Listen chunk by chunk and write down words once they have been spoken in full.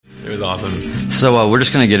It was awesome. So we're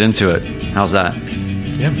just going to get into it. How's that?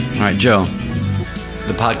 Yeah. All right, Joe.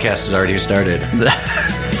 The podcast has already started.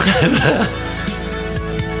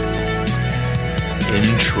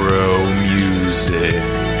 Intro music.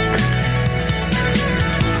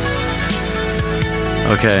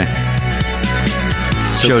 Okay.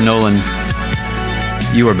 Joe Nolan,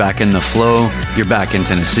 you are back in the flow. You're back in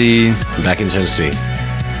Tennessee. I'm back in Tennessee.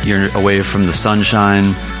 You're away from the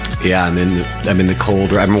sunshine. Yeah, I'm in the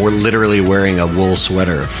cold. I'm literally wearing a wool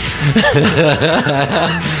sweater.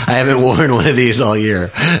 I haven't worn one of these all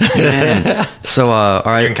year. So, all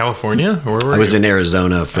right. You're in California? Where were I was you? in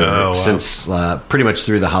Arizona wow. since pretty much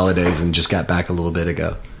through the holidays and just got back a little bit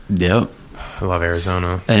ago. Yep. I love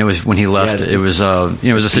Arizona. And it was when he left. Yeah, it was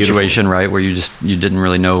it was a situation, right, where you didn't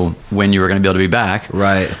really know when you were going to be able to be back.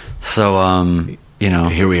 Right. So,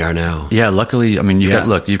 Here we are now. Yeah. Luckily, I mean,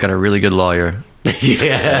 you've got a really good lawyer.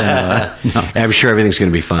 Yeah. I'm sure everything's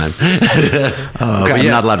going to be fine. I'm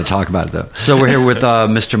not allowed to talk about it, though. So we're here with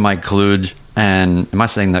Mr. Mike Kluge, and am I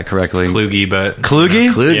saying that correctly? Kluge, but...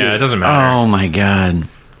 Kluge? Kluge. Yeah, it doesn't matter. Oh, my God.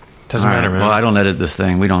 Doesn't All matter, right, man. Well, I don't edit this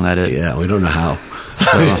thing. We don't edit. Yeah, we don't know how.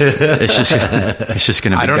 So it's just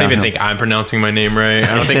going to be I don't even downhill. think I'm pronouncing my name right.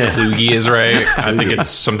 I don't think Kluge is right. I think it's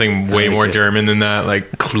something way more German than that,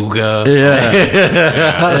 like Kluge. Yeah.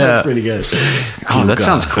 That's pretty good. Oh, that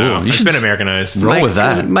sounds cool. Yeah, You it's should been Americanized. roll with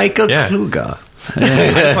that. Michael Yeah. Kluge. I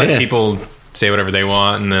just like people say whatever they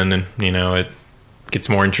want, and then, it gets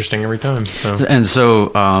more interesting every time. So. And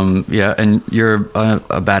so, and you're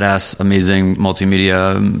a badass, amazing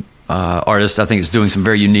multimedia artist. I think it's doing some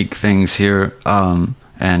very unique things here,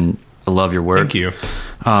 and I love your work. Thank you.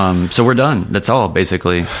 So we're done. That's all,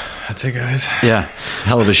 basically. That's it, guys. Yeah.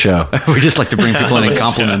 Hell of a show. We just like to bring people in and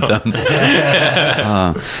compliment them.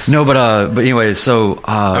 No, but anyway, so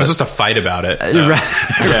I was supposed to fight about it.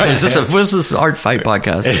 right. Is this this art fight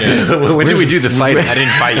podcast? When did we do the fight? I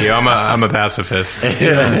didn't fight you. I'm a pacifist.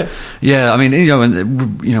 Yeah, I mean,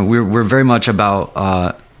 we're very much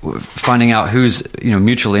about finding out who's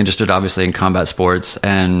mutually interested, obviously, in combat sports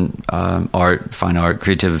and art, fine art,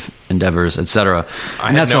 creative endeavors, etc.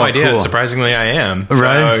 I had no idea. And surprisingly, I am.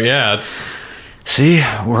 Right? So, yeah, it's... See,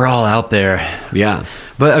 we're all out there. Yeah.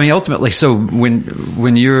 But I mean, ultimately, so when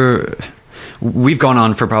we've gone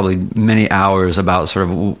on for probably many hours about sort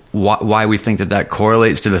of why we think that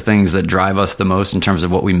correlates to the things that drive us the most in terms of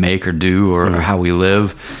what we make or do or how we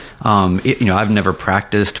live. I've never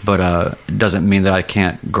practiced, but it doesn't mean that I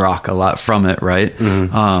can't grok a lot from it, right?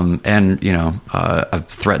 Mm-hmm. I've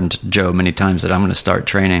threatened Joe many times that I'm going to start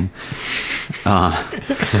training.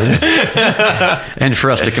 And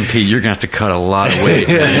for us to compete, you're going to have to cut a lot of weight.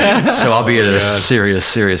 So I'll be at a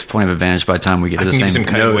serious point of advantage by the time we get to the I can same. give you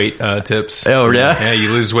some cutting weight tips. Oh, yeah? Yeah,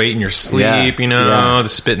 you lose weight in your sleep, Yeah. the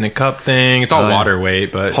spit in the cup thing. It's all water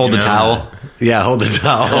weight, but... Hold the towel. Yeah, hold the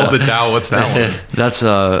towel. Hold the towel. What's that one? That's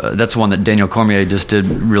one that Daniel Cormier just did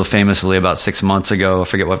real famously about 6 months ago. I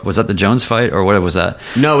forget what was that, the Jones fight or what was that?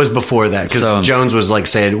 No, it was before that because Jones was like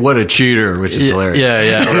saying, "What a cheater," which is hilarious.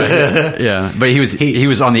 Yeah. But he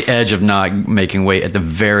was on the edge of not making weight at the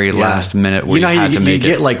very last minute where he had to make it.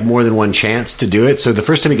 You get like more than one chance to do it. So the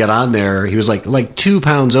first time he got on there, he was like 2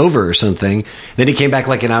 pounds over or something. Then he came back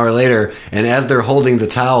like an hour later, and as they're holding the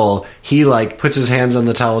towel, he like puts his hands on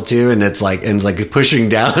the towel too, and it's like pushing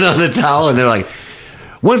down on the towel, and they're like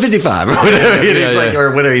 155 or whatever it is, like,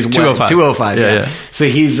 or whatever. He's 205. Yeah. So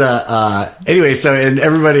he's anyway. So and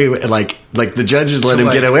everybody like the judges let him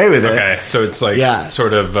get away with it. Okay, so it's like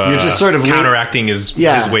sort of you're just sort of counteracting his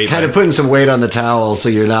weight, kind of putting some weight on the towel, so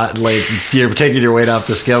you're not like you're taking your weight off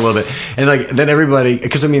the scale a little bit. And like then everybody,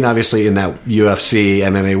 because I mean obviously in that UFC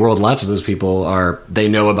MMA world, lots of those people they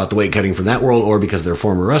know about the weight cutting from that world, or because they're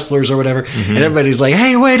former wrestlers or whatever. Mm-hmm. And everybody's like,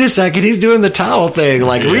 hey, wait a second, he's doing the towel thing.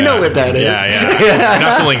 Like we know what that is. Yeah.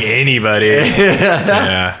 Not fooling anybody.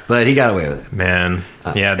 Yeah, but he got away with it, man.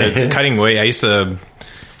 Yeah, the cutting weight. I used to.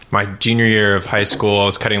 My junior year of high school, I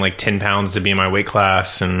was cutting like 10 pounds to be in my weight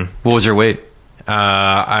class. And what was your weight?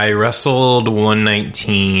 I wrestled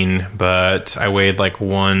 119, but I weighed like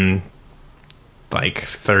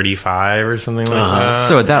 135 or something like that.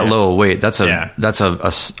 So at that low weight, that's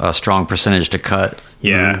a strong percentage to cut.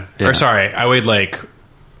 Yeah. Or sorry, I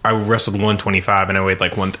wrestled 125 and I weighed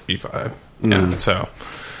like 135. Yeah. So.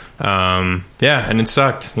 And it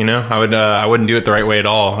sucked, I wouldn't do it the right way at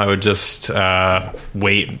all. I would just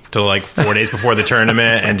wait till like 4 days before the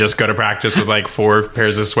tournament and just go to practice with like 4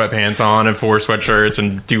 pairs of sweatpants on and 4 sweatshirts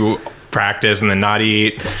and do practice and then not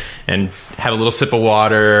eat and have a little sip of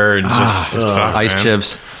water and just sucked, ice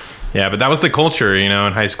chips. Yeah, but that was the culture,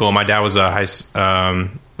 in high school. My dad was a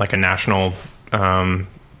national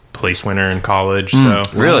place winner in college. So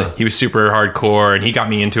really? he was super hardcore, and he got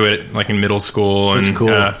me into it like in middle school. And That's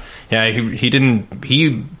cool. he didn't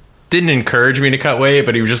encourage me to cut weight,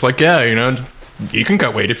 but he was just like, yeah, you can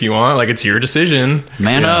cut weight if you want. Like, it's your decision.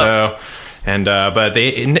 Man up. So, and but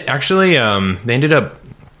they ended up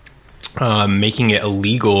making it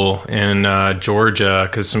illegal in Georgia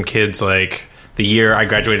because some kids, like the year I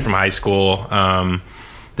graduated from high school,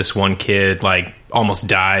 this one kid like almost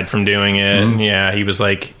died from doing it. Yeah, he was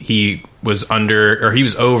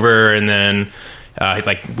over, and then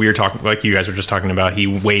like we were talking, like you guys were just talking about, he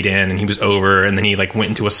weighed in and he was over, and then he like went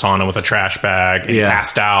into a sauna with a trash bag and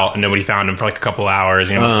passed out, and nobody found him for like a couple hours.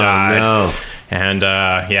 He almost died. No. And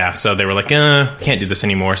so they were like, can't do this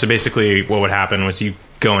anymore. So basically what would happen was you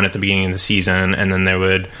go in at the beginning of the season, and then they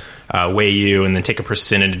would weigh you and then take a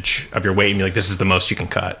percentage of your weight and be like, this is the most you can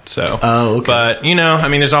cut. So, okay. But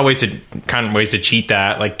there's always kind of ways to cheat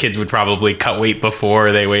that. Like, kids would probably cut weight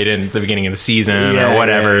before they weighed in at the beginning of the season or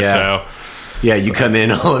whatever. Yeah. So. Yeah, you come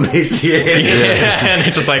in all emaciated. And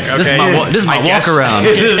it's just like, okay. This is my walk around.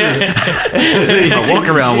 This is my walk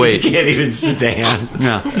around weight. You can't even stand.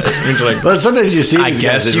 No. Like, But sometimes you see I these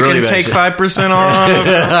guess guys that you really can take bad 5%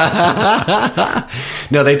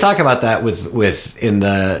 off. No, they talk about that with in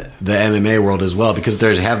the MMA world as well, because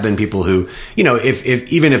there have been people who,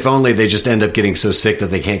 if only they just end up getting so sick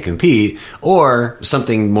that they can't compete, or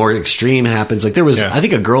something more extreme happens. Like there was, I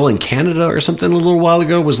think, a girl in Canada or something a little while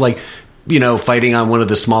ago was like, fighting on one of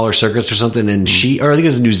the smaller circuits or something, and I think it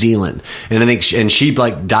was New Zealand, and I think she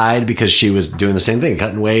like died because she was doing the same thing,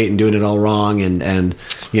 cutting weight and doing it all wrong, and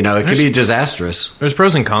it could be disastrous. There's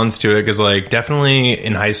pros and cons to it, because like definitely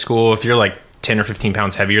in high school, if you're like 10 or 15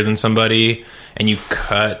 pounds heavier than somebody and you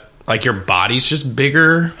cut, like, your body's just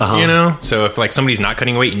bigger, so if like somebody's not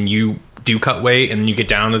cutting weight and you do cut weight and then you get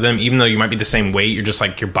down to them, even though you might be the same weight, you're just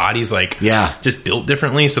like, your body's like just built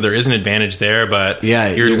differently, so there is an advantage there. But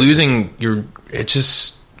you're losing it's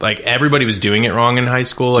just like everybody was doing it wrong in high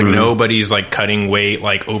school. Like nobody's like cutting weight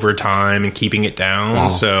like over time and keeping it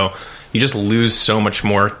down, so you just lose so much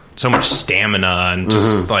stamina and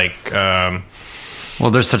just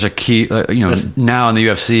well, there's such a key now in the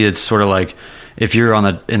UFC, it's sort of like, if you're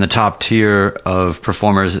in the top tier of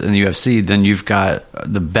performers in the UFC, then you've got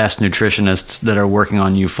the best nutritionists that are working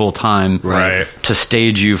on you full time, right, to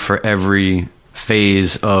stage you for every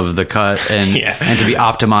phase of the cut and and to be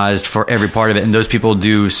optimized for every part of it. And those people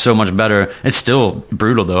do so much better. It's still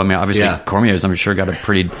brutal, though. I mean, obviously, Cormier's, I'm sure, got a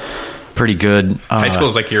pretty good high school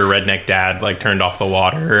is like your redneck dad like turned off the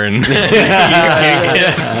water and you can't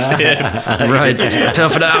get a sip. Right,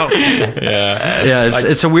 tough it out.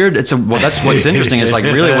 It's a weird, well, that's what's interesting is like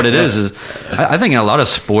really what it is I think in a lot of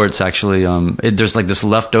sports actually there's like this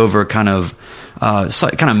leftover kind of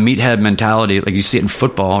meathead mentality, like you see it in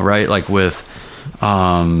football, right, like with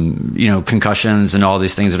concussions and all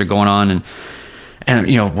these things that are going on, and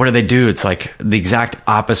what do they do? It's like the exact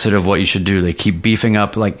opposite of what you should do. They keep beefing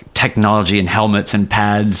up like technology and helmets and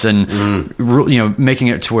pads and making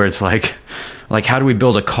it to where it's like how do we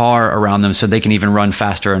build a car around them so they can even run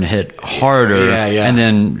faster and hit harder? And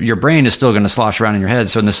then your brain is still going to slosh around in your head.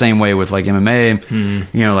 So in the same way with like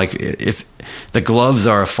MMA, like if the gloves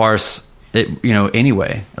are a farce,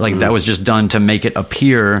 anyway, like that was just done to make it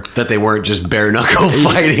appear that they weren't just bare knuckle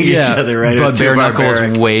fighting each other, right? But bare knuckle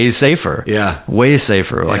is way safer. Yeah, way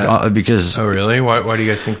safer. Like because really, why do you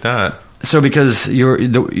guys think that? So because when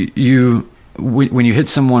you hit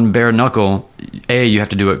someone bare knuckle, you have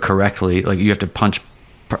to do it correctly. Like you have to punch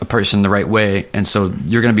a person the right way, and so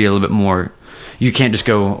you're going to be a little bit more. You can't just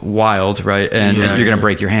go wild, right? And you're going to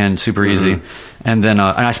break your hand super easy. And then,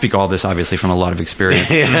 and I speak all this obviously from a lot of experience,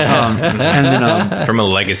 and then from a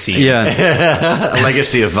legacy, a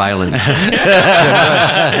legacy of violence.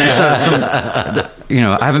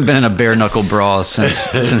 I haven't been in a bare knuckle brawl since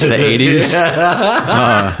the 80s.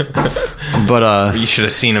 But you should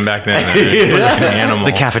have seen him back then. An animal.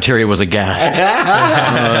 The cafeteria was aghast.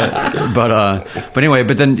 But anyway,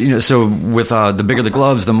 but then so with the bigger the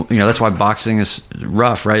gloves, that's why boxing is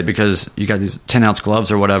rough, right? Because you got these 10-ounce gloves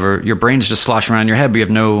or whatever. Your brain's just sloshing around your head, but you have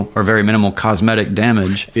no or very minimal cosmetic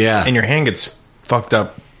damage. Yeah, and your hand gets fucked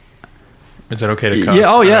up. Is that okay to cuss? Yeah.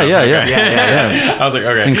 Oh, yeah. I was like,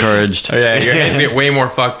 okay, it's encouraged. Oh, yeah, your hands get way more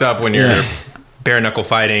fucked up when you're bare knuckle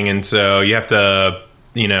fighting, and so you have to,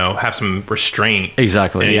 have some restraint.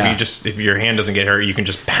 Exactly. And if your hand doesn't get hurt, you can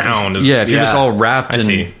just pound. If you're just all wrapped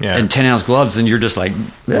in 10-ounce gloves, then you're just like,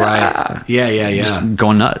 right. Just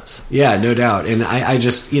going nuts. Yeah, no doubt. And I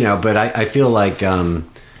just, but I feel like what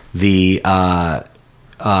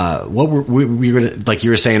were we gonna, like you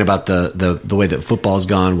were saying about the way that football's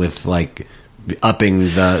gone with like upping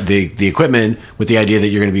the equipment with the idea that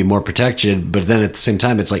you're going to be more protected, but then at the same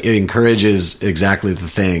time, it's like it encourages exactly the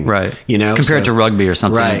thing, right? You know, compared to rugby or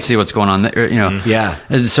something, right. and see what's going on there. You know, yeah.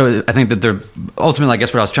 And so I think that they're ultimately, I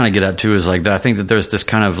guess, what I was trying to get at too is like I think that there's this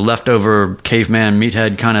kind of leftover caveman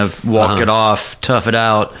meathead kind of walk it off, tough it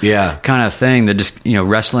out, kind of thing that just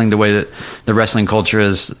wrestling the way that the wrestling culture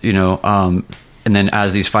is, and then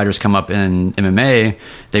as these fighters come up in MMA,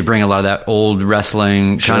 they bring a lot of that old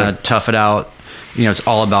wrestling kind of tough it out. It's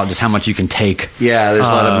all about just how much you can take. Yeah, there's a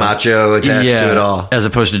lot of macho attached to it all, as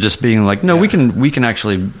opposed to just being like, no, we can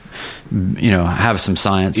actually, have some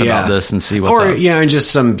science about this and see what's up. And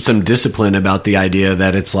just some discipline about the idea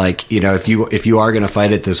that it's like, if you are going to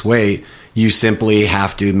fight at this weight, you simply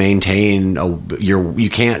have to maintain you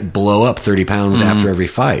can't blow up 30 pounds after every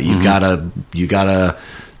fight. You've got to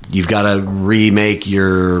remake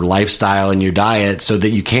your lifestyle and your diet so that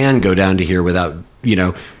you can go down to here without,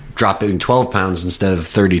 dropping 12 pounds instead of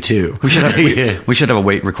 32. We should have a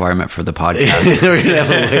weight requirement for the podcast. We're gonna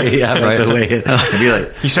have a weight, right? To weigh it. I'd be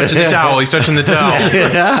like, he's touching the towel. He's touching the towel.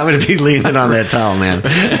 I'm going to be leaning on that towel, man.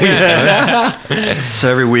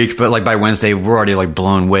 So every week, but like by Wednesday, we're already like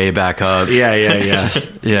blown way back up. Yeah.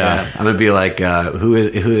 I'm going to be like, who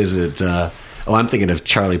is it? I'm thinking of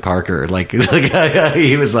Charlie Parker. Like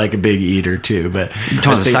he was like a big eater too. But you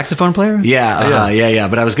talking about the saxophone player? Yeah.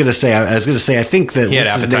 But I was gonna say, I think that he had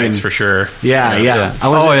appetites for sure. Yeah.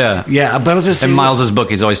 But I was just in Miles's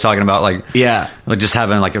book, he's always talking about like just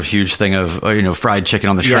having like a huge thing of fried chicken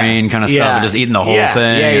on the train kind of stuff, and just eating the whole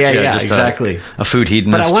thing. Just exactly. A food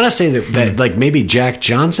hedonist. But I want to say that like maybe Jack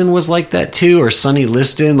Johnson was like that too, or Sonny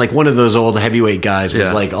Liston, like one of those old heavyweight guys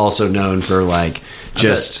was like also known for like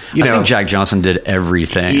just I think Jack Johnson did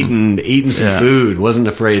everything, eating some food, wasn't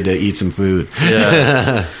afraid to eat some food.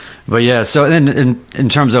 But so then in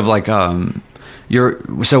terms of like when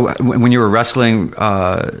you were wrestling,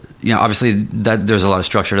 obviously that there's a lot of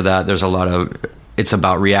structure to that. There's a lot of, it's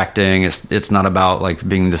about reacting. It's not about like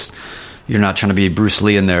being this. You're not trying to be Bruce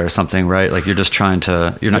Lee in there or something, right? Like you're just trying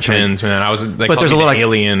to. You're not Depends, trying. man. I was like, but there's a lot of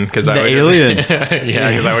alien because I would alien.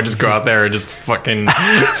 Because I would just go out there and just fucking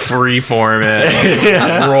freeform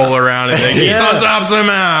it, roll around, and think he's on top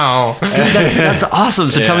somehow. See, that's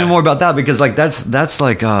awesome. So tell me more about that, because like that's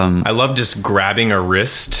like I love just grabbing a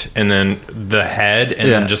wrist and then the head and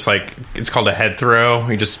then just like it's called a head throw.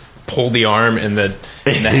 You just pull the arm in the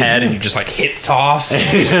head and you just like hip toss.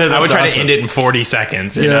 I would try to end it in 40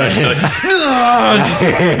 seconds. Just be like,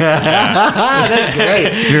 that's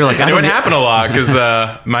great. You're like, it would happen a lot because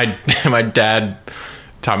my dad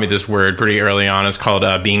taught me this word pretty early on. It's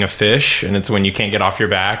called being a fish, and it's when you can't get off your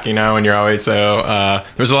back, and you're always so.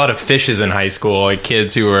 There's a lot of fishes in high school, like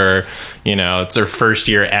kids who were, it's their first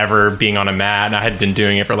year ever being on a mat, and I had been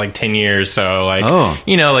doing it for like 10 years. So like,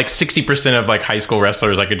 like 60% of like high school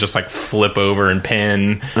wrestlers I could just like flip over and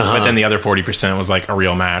pin, but then the other 40% was like a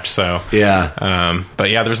real match. So but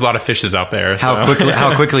there's a lot of fishes out there. How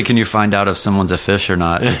quickly can you find out if someone's a fish or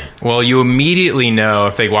not? Well, you immediately know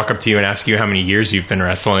if they walk up to you and ask you how many years you've been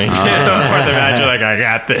wrestling. Or the match, you're like, I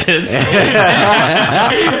got this.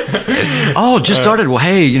 Just started. Well,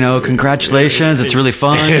 hey, congratulations. It's really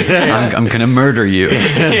fun. I'm gonna murder you. What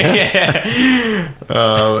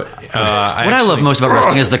I love most about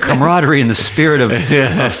wrestling is the camaraderie and the spirit of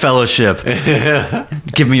fellowship.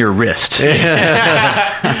 Give me your wrist.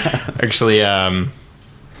 Actually,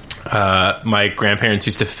 my grandparents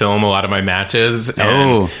used to film a lot of my matches.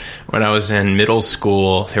 And when I was in middle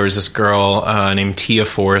school, there was this girl named Tia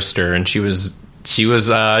Forrester, and she was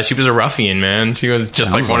a ruffian, man. She was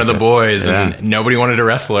just like one of the boys, and nobody wanted to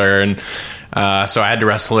wrestle her. And so I had to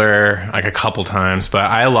wrestle her like a couple times, but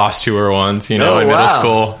I lost to her once, in middle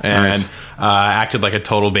school, and acted like a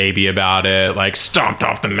total baby about it. Like stomped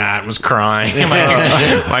off the mat and was crying.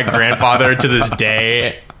 My grandfather to this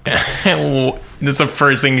day. That's the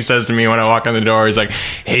first thing he says to me when I walk in the door. He's like,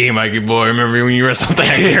 "Hey, Mikey boy, remember when you wrestled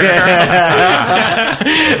that girl?"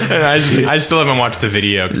 And I still haven't watched the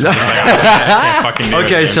video because I can't fucking do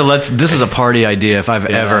it. So this is a party idea if I've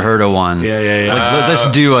ever heard of one. Let's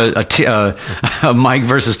do a Mike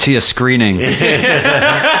versus Tia screening. Is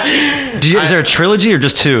there a trilogy or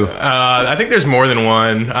just two? I think there's more than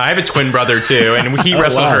one. I have a twin brother too, and he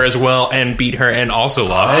wrestled her as well and beat her and also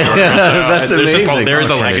lost to her. So that's amazing. There's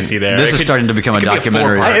a legacy there. This is starting to become become a It could be a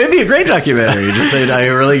documentary. four-part. It'd be a great documentary. Just a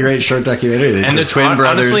really great short documentary. And The there's twin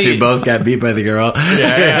brothers honestly- who both got beat by the girl.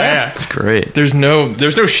 Yeah. It's great. There's no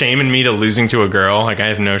shame in me to losing to a girl. Like I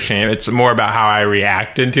have no shame. It's more about how I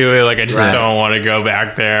reacted to it. Like I just Right. don't want to go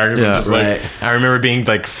back there. 'Cause I'm Yeah. just like, Right. I remember being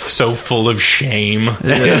like so full of shame.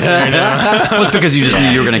 Well, it's because you just knew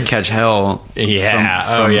you were going to catch hell. Yeah.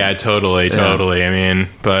 from- Oh yeah. Totally. I mean,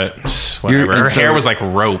 but whatever. and Her so- hair was like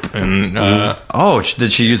rope, and Oh,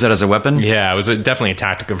 did she use that as a weapon? yeah, it was definitely a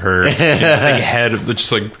tactic of hers. She had this big head that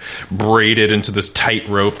just like braided into this tight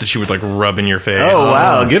rope that she would like rub in your face. Oh,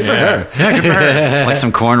 wow. Good for her. Yeah, good for her. Like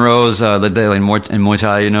some cornrows that they like in Muay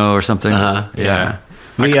Thai, or something. Yeah.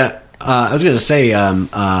 I was going to say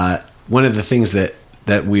one of the things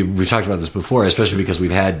that we've talked about this before, especially because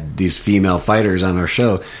we've had these female fighters on our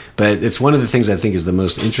show, but it's one of the things I think is the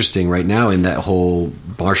most interesting right now in that whole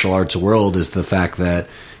martial arts world is the fact that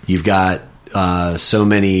you've got so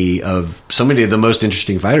many of the most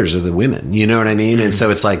interesting fighters are the women. You know what I mean? And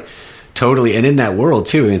so it's like totally, and in that world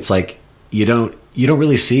too, it's like you don't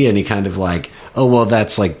really see any kind of like, oh well,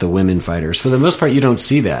 that's like the women fighters. For the most part, you don't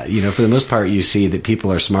see that. For the most part, you see that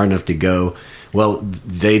people are smart enough to go, well,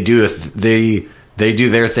 they do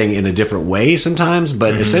their thing in a different way sometimes,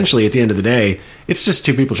 but essentially at the end of the day, it's just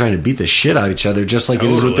two people trying to beat the shit out of each other, just like it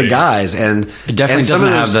is with the Totally. guys. And It definitely and some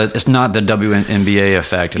doesn't of those- it's not the WNBA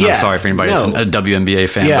effect. And Yeah, I'm sorry for anybody who's no. a WNBA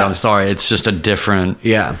fan, Yeah. but I'm sorry. It's just a different.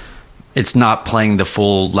 Yeah. It's not playing the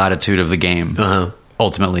full latitude of the game,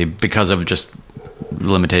 ultimately, because of just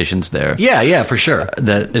limitations there. Yeah, for sure.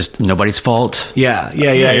 That is nobody's fault. Yeah.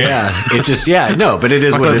 It's just, no, but it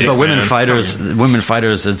is what it is. But women man.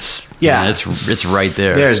 fighters, it's Yeah. it's right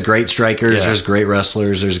there. There's great strikers, Yeah. there's great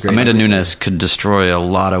wrestlers, there's great... Amanda Nunes could destroy a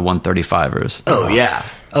lot of 135ers. Oh, yeah.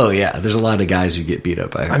 There's a lot of guys who get beat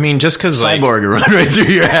up by her. I mean, just because like Cyborg will run right through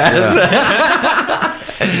your ass.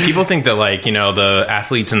 people think that like the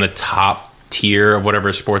athletes in the top tier of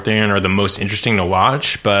whatever sport they're in are the most interesting to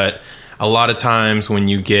watch, but a lot of times when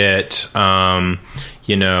you get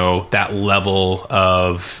that level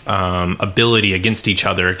of ability against each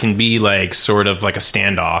other, it can be like sort of like a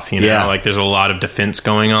standoff. Yeah. Like there's a lot of defense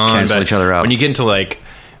going on. Cancel but each other out. when you get into like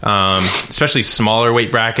especially smaller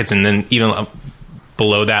weight brackets, and then even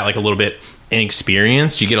below that, like a little bit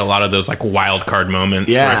inexperienced, you get a lot of those like wild card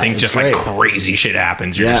moments Yeah, where I think it's just great. like crazy shit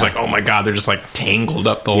happens. You're just Yeah. like, oh my god, they're just like tangled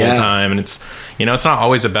up the whole Yeah. time, and it's it's not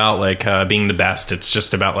always about like being the best. It's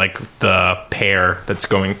just about like the pair that's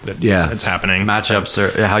that's happening. Matchups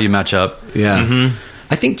or how you match up. Yeah.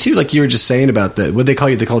 I think too, like you were just saying about what they call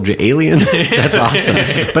you, they called you alien. That's awesome.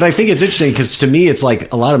 But I think it's interesting because to me, it's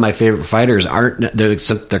like a lot of my favorite fighters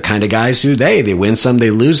they're kind of guys who they win some,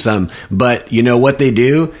 they lose some. But you know what they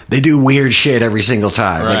do? They do weird shit every single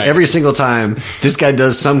time. Right. Like every single time this guy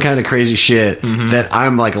does some kind of crazy shit that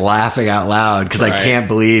I'm like laughing out loud because I Right. can't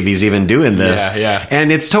believe he's even doing this. Yeah.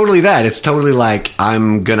 And it's totally that. It's totally like,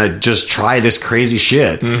 I'm going to just try this crazy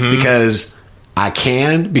shit because I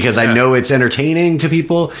can, because I know it's entertaining to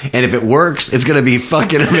people, and if it works, it's going to be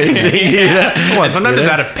fucking amazing. You know? Well, and sometimes it's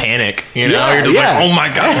out of panic. Yeah, You're just yeah. like, oh my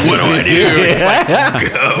god, what do I do? It's like,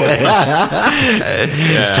 go.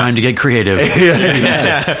 It's time to get creative.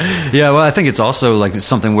 Yeah, well, I think it's also like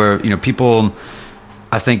something where people,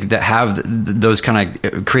 I think, that have those kind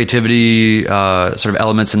of creativity sort of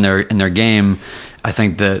elements in their game. I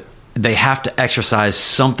think that they have to exercise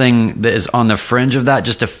something that is on the fringe of that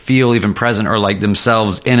just to feel even present or like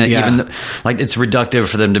themselves in it. Yeah. Even like it's reductive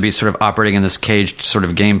for them to be sort of operating in this caged sort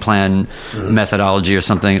of game plan methodology or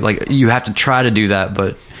something. Like you have to try to do that,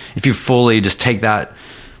 but if you fully just take that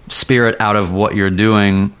spirit out of what you're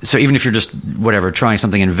doing, so even if you're just trying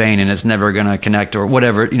something in vain and it's never going to connect or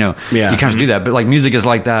whatever, you kind of do that. But like music is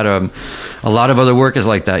like that. A lot of other work is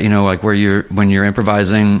like that. Like when you're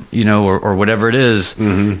improvising, or whatever it is,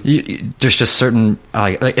 there's just certain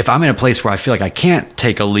like if I'm in a place where I feel like I can't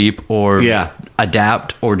take a leap or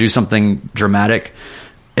adapt or do something dramatic.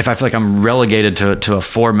 If I feel like I'm relegated to a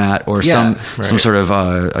format or some sort of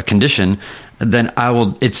a condition, then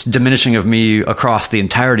it's diminishing of me across the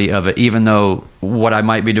entirety of it, even though what I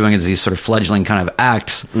might be doing is these sort of fledgling kind of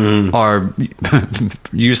acts are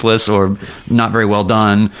useless or not very well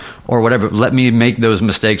done or whatever. Let me make those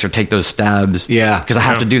mistakes or take those stabs. Yeah. Because I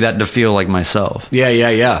have to do that to feel like myself. Yeah.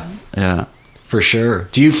 Yeah. For sure.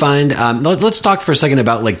 Do you find? Let's talk for a second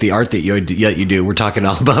about like the art that you do. We're talking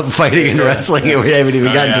all about fighting and wrestling, and we haven't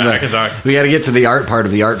even gotten I can to talk. we got to get to the art part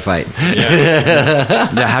of the art fight. Yeah.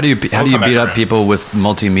 How do you come beat back up people with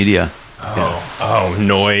multimedia? Oh,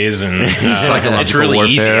 noise and Psychological it's really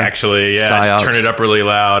easy warfare, actually. Yeah, psyops. just turn it up really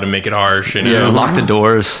loud and make it harsh. Lock the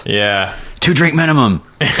doors. Yeah. 2-drink minimum.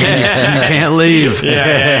 And you can't leave.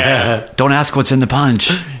 Don't ask what's in the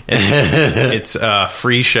punch. It's a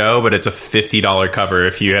free show, but it's a $50 cover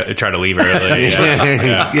if you try to leave early. You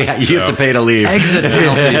have to pay to leave. Exit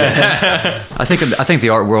penalties. I think the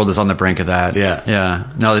art world is on the brink of that.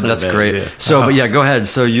 Yeah. No, that's great. Idea. So, but yeah, go ahead.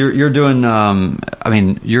 So you're doing.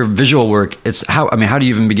 Your visual work. How do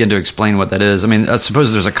you even begin to explain what that is? I mean, I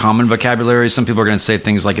suppose there's a common vocabulary. Some people are going to say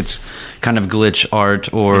things like it's kind of glitch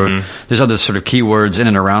art, or there's other sort of keywords in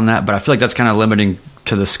and around that. But I feel like that's kind of limiting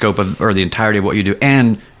to the scope of, or the entirety of what you do,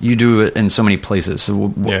 and you do it in so many places.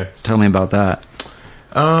 So tell me about that.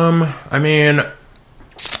 I mean,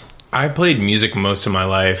 I played music most of my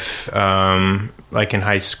life. Like in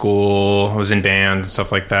high school, I was in bands and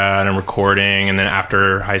stuff like that, and recording. And then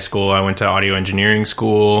after high school, I went to audio engineering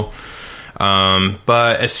school.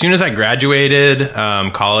 But as soon as I graduated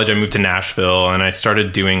college, I moved to Nashville, and I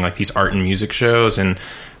started doing like these art and music shows. And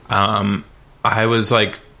I was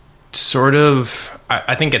like, sort of,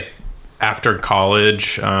 I think after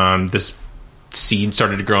college, this seed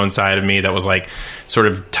started to grow inside of me that was like sort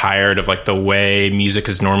of tired of like the way music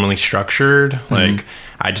is normally structured. Like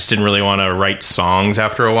I just didn't really want to write songs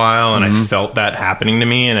after a while, and I felt that happening to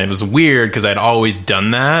me, and it was weird because I'd always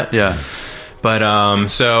done that. But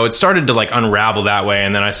so it started to like unravel that way,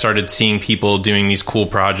 and then I started seeing people doing these cool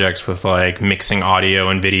projects with like mixing audio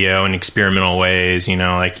and video in experimental ways, you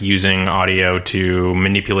know, like using audio to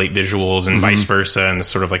manipulate visuals and vice versa, and this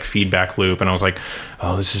sort of like feedback loop. And I was like,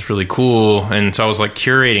 oh, this is really cool. And so I was like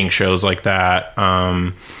curating shows like that.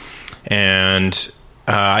 And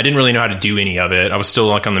I didn't really know how to do any of it. I was still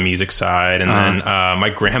like on the music side. And then my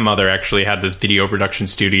grandmother actually had this video production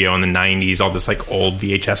studio in the 90s, all this like old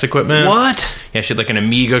VHS equipment. What? Yeah, she had like an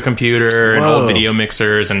Amiga computer and old video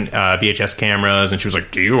mixers and VHS cameras. And she was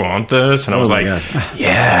like, do you want this? And I was like,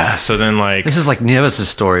 yeah. So then like... This is like Nieves'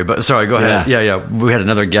 story, but sorry, go ahead. Yeah. We had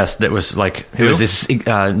another guest that was like... Who was this?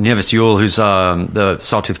 Nieves Yule, who's the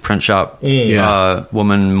Sawtooth Print Shop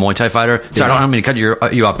woman Muay Thai fighter. So I don't mean to cut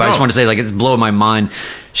you off, but I just want to say like it's blowing my mind.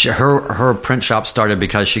 Her print shop started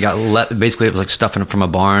because she got basically it was like stuffing from a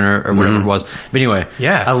barn or whatever it was. But anyway,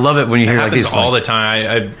 I love it when you hear like these all the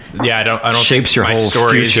time. I don't shapes think your my whole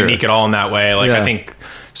story future. is unique at all in that way. Like I think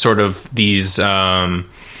sort of these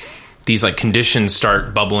like conditions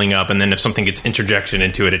start bubbling up, and then if something gets interjected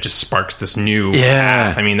into it, it just sparks this new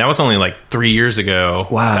path. I mean, that was only like 3 years ago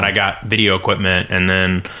that I got video equipment, and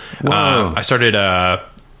then I started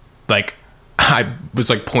I was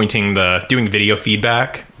like doing video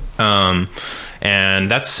feedback. And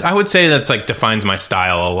I would say that's like defines my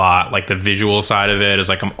style a lot. Like the visual side of it is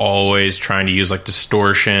like, I'm always trying to use like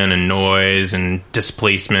distortion and noise and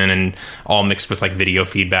displacement and all mixed with like video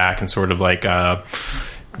feedback and sort of like,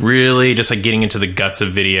 really just like getting into the guts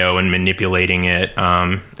of video and manipulating it.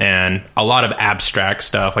 And a lot of abstract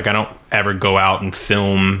stuff. Like I don't ever go out and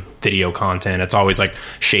film video content. It's always like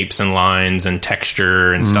shapes and lines and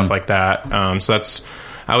texture and stuff like that. So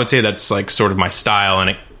I would say that's like sort of my style,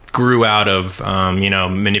 and it grew out of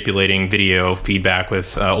manipulating video feedback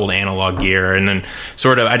with old analog gear, and then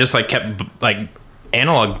sort of I just like kept like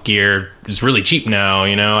analog gear is really cheap now.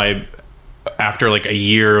 After like a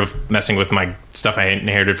year of messing with my stuff I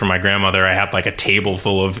inherited from my grandmother, I had like a table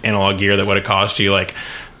full of analog gear that would have cost you like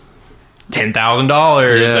 $10,000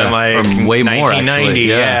 and like or way more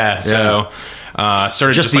 1990. So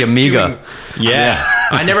started just the Amiga.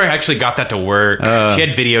 I never actually got that to work. She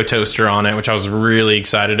had Video Toaster on it, which I was really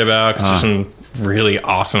excited about because there's some really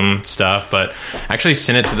awesome stuff. But I actually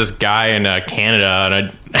sent it to this guy in Canada,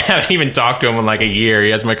 and I haven't even talked to him in like a year.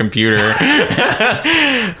 He has my computer.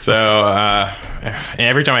 So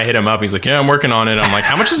every time I hit him up, he's like, yeah, I'm working on it. I'm like,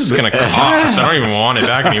 how much is this going to cost? I don't even want it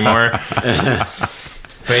back anymore.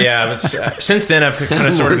 But since then I've kind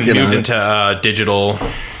of sort of moved into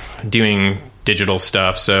doing digital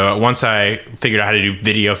stuff. So once I figured out how to do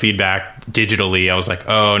video feedback digitally, I was like,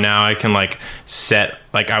 oh, now I can like set,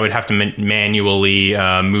 like I would have to manually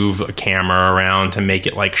move a camera around to make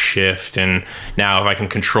it like shift. And now if I can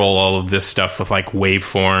control all of this stuff with like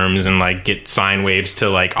waveforms and like get sine waves to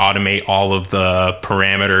like automate all of the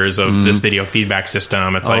parameters of this video feedback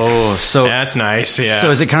system, it's like, so that's nice. Yeah.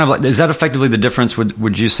 So is it kind of like, is that effectively the difference?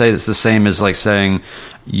 Would you say it's the same as like saying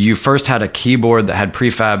you first had a keyboard that had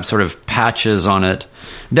prefab sort of patches on it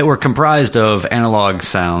that were comprised of analog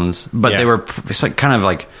sounds, but they were it's like kind of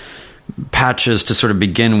like patches to sort of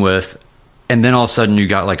begin with, and then all of a sudden you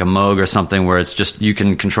got like a Moog or something where it's just you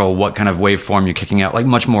can control what kind of waveform you're kicking out, like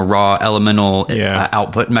much more raw elemental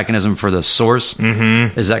output mechanism for the source.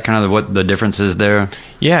 Is that kind of what the difference is there?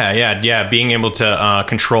 Yeah. Being able to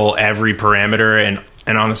control every parameter and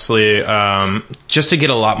and honestly, just to get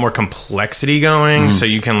a lot more complexity going, so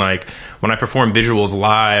you can like when I perform visuals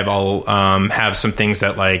live, I'll have some things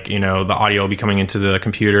that like the audio will be coming into the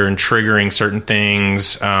computer and triggering certain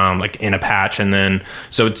things like in a patch, and then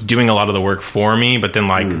so it's doing a lot of the work for me. But then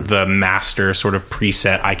like the master sort of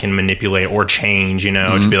preset I can manipulate or change,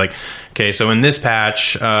 to be like, okay, so in this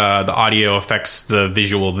patch, the audio affects the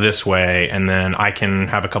visual this way, and then I can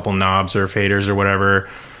have a couple knobs or faders or whatever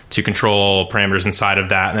to control parameters inside of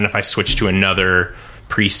that. And then if I switch to another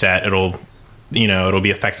preset, it'll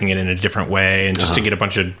be affecting it in a different way, and just to get a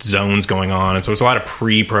bunch of zones going on. And so it's a lot of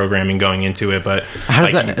pre-programming going into it. But how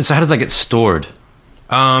does that get stored?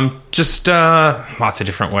 Just lots of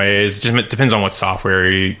different ways. Just depends on what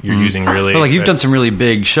software you're using, really. But like you've done some really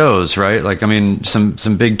big shows, right? Like, I mean,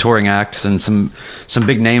 some big touring acts and some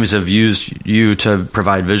big names have used you to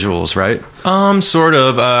provide visuals, right? Sort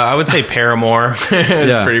of. I would say Paramore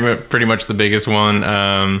is pretty much the biggest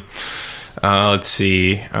one. Let's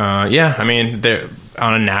see. I mean, they're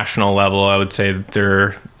on a national level. I would say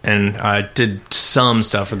that and I did some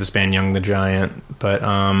stuff with this band Young the Giant, but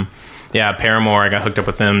Paramore. I got hooked up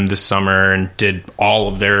with them this summer and did all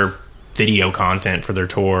of their video content for their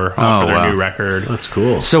tour for their new record. That's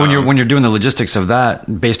cool. So when you're doing the logistics of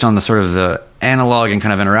that, based on the sort of the analog and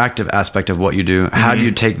kind of interactive aspect of what you do, how do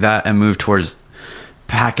you take that and move towards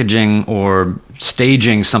packaging or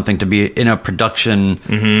staging something to be in a production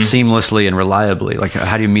seamlessly and reliably? Like,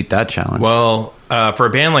 how do you meet that challenge? Well, for a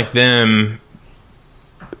band like them,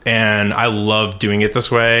 and I love doing it this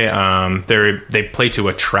way, they play to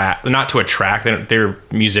a track, not to a track. They're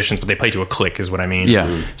musicians, but they play to a click is what I mean.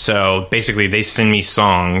 Yeah. So basically they send me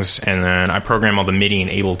songs, and then I program all the MIDI in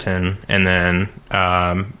Ableton, and then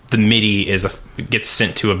the MIDI gets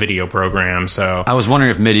sent to a video program. So I was wondering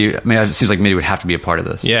if MIDI, I mean, it seems like MIDI would have to be a part of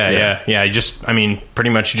this. Yeah. Pretty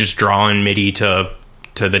much you just draw in MIDI to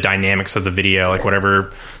the dynamics of the video, like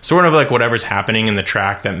whatever's happening in the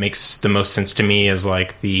track that makes the most sense to me is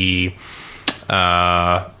like the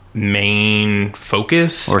main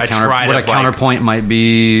focus. Or counterpoint might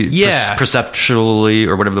be perceptually,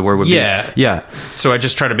 or whatever the word would be. Yeah. So I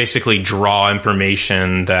just try to basically draw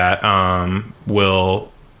information that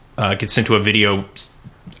will get sent to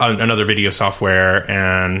another video software,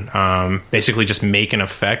 and basically just make an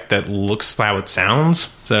effect that looks how it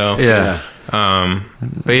sounds. So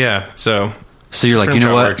so you're like, you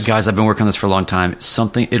know what, guys, I've been working on this for a long time.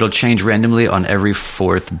 It'll change randomly on every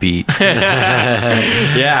fourth beat.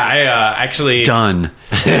 I actually done.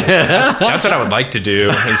 That's what I would like to do,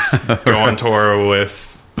 is go on tour with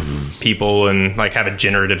people and like have a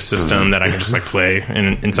generative system that I can just like play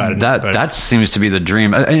inside of that. That seems to be the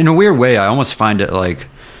dream. In a weird way, I almost find it like,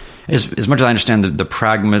 as much as I understand the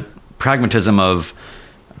pragmatism of,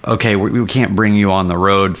 okay, we can't bring you on the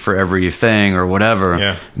road for everything or whatever.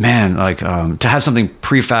 Yeah. Man, like to have something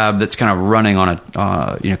prefab that's kind of running on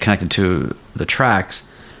connected to the tracks.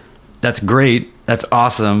 That's great. That's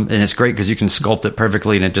awesome, and it's great because you can sculpt it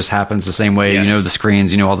perfectly, and it just happens the same way. Yes. The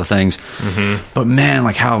screens, all the things. But man,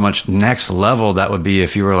 like how much next level that would be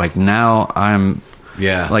if you were like, now I'm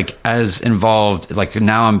like as involved, like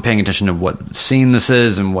now I'm paying attention to what scene this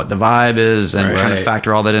is and what the vibe is, and trying to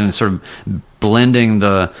factor all that in and sort of blending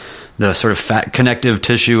the sort of connective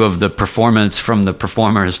tissue of the performance from the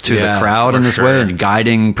performers to the crowd in this way, and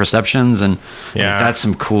guiding perceptions, and that's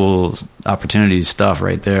some cool opportunity stuff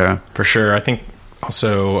right there. For sure. I think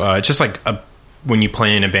also it's just like when you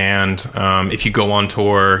play in a band, if you go on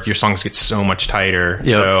tour, your songs get so much tighter. Yep.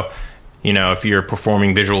 So if you're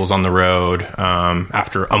performing visuals on the road,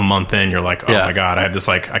 after a month in, you're like, oh my God, I have this,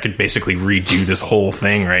 like, I could basically redo this whole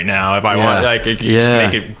thing right now if I want. Like, you just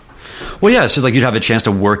make it. Well, yeah, so like you'd have a chance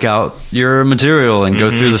to work out your material and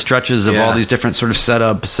go through the stretches of all these different sort of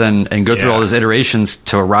setups and go through all these iterations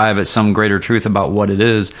to arrive at some greater truth about what it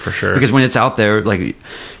is. For sure. Because when it's out there, like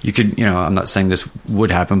you could, I'm not saying this would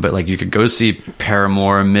happen, but like you could go see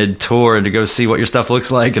Paramore mid-tour to go see what your stuff looks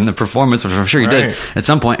like in the performance, which I'm sure you did at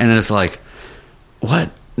some point, and it's like, what?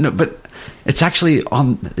 No, but it's actually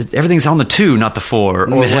everything's on the 2, not the 4, or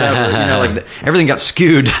whatever. Everything got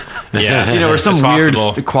skewed. Or some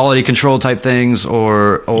weird quality control type things,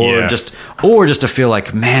 or just to feel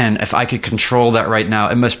like, man, if I could control that right now,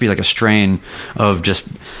 it must be like a strain of just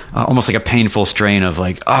almost like a painful strain of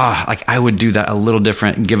like, like I would do that a little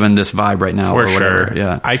different given this vibe right now, or whatever. Sure.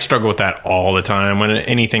 Yeah, I struggle with that all the time. When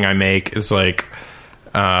anything I make is like,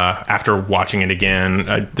 after watching it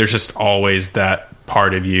again, there's just always that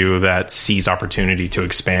part of you that sees opportunity to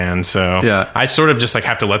expand. So I sort of just like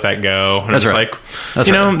have to let that go. And That's it's right. like,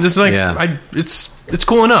 That's this is like, it's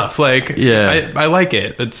cool enough. Like, I like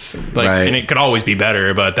it. It's like, and it could always be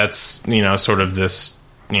better, but that's, sort of this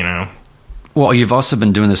Well, you've also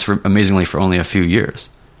been doing this amazingly for only a few years,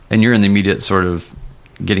 and you're in the immediate sort of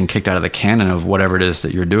getting kicked out of the canon of whatever it is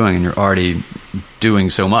that you're doing, and you're already doing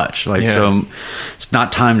so much. Like, so it's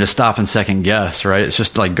not time to stop and second guess, right? It's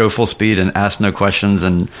just like go full speed and ask no questions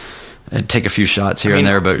and take a few shots here and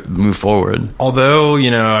there, but move forward. Although,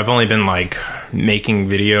 I've only been like making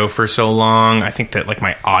video for so long, I think that like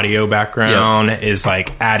my audio background is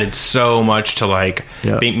like added so much to like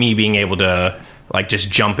me being able to like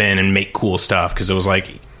just jump in and make cool stuff. Cause it was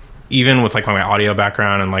like, even with like my audio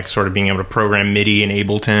background and like sort of being able to program MIDI and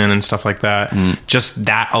Ableton and stuff like that, just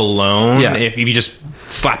that alone, if you just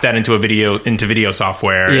slap that into video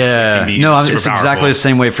software, it can be it's exactly the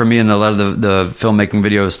same way for me in a lot of the filmmaking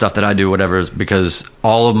video stuff that I do, whatever, because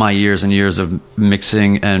all of my years and years of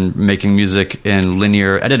mixing and making music in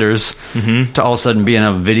linear editors to all of a sudden be in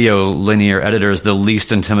a video linear editor is the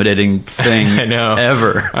least intimidating thing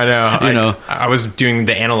ever. I know. I was doing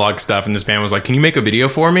the analog stuff and this band was like, can you make a video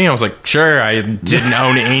for me? I was like, sure. I didn't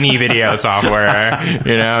own any video software.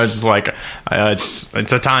 It's just like, it's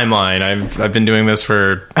a timeline. I've been doing this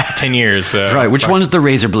for 10 years. So. Right. Which one's the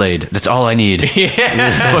razor blade? That's all I need. Just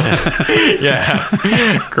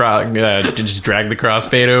drag the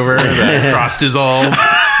crossfade over, the cross dissolve.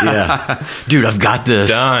 Dude, I've got this.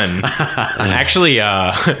 Done. Actually,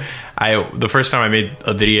 the first time I made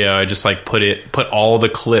a video, I just like put all the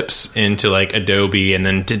clips into like Adobe and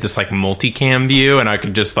then did this like multicam view, and I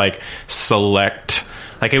could just like select.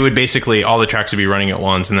 Like, it would basically, all the tracks would be running at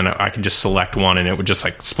once, and then I could just select one, and it would just,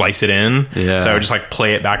 like, splice it in. Yeah. So I would just, like,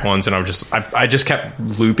 play it back once, and I just kept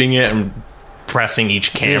looping it and pressing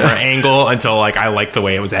each camera angle until, like, I liked the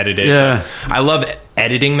way it was edited. Yeah. So I love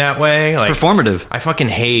editing that way. It's like, performative. I fucking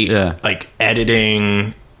hate, like,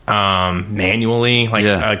 editing manually.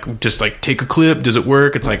 Like, just, like, take a clip. Does it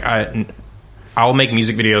work? It's like, I'll make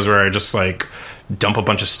music videos where I just, like, dump a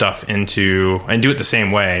bunch of stuff into and do it the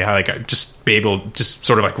same way. I just be able just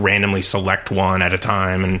sort of like randomly select one at a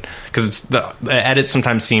time, and because it's the edits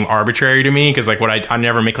sometimes seem arbitrary to me because like I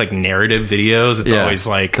never make like narrative videos. It's always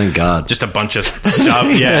like, thank God, just a bunch of stuff.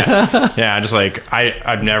 Just like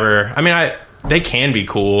I've never. I mean, they can be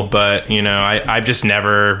cool, but I've just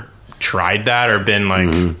never tried that or been like.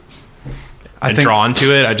 Drawn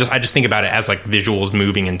to it. I just think about it as like visuals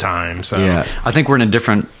moving in time. So I think we're in a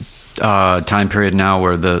different time period now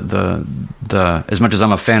where the as much as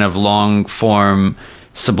I'm a fan of long form,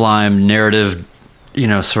 sublime narrative,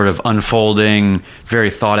 sort of unfolding,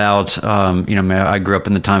 very thought out. I grew up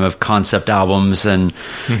in the time of concept albums and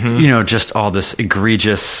just all this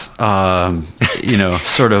egregious, sort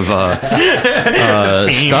of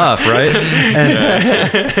stuff, right?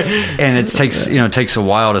 And it takes a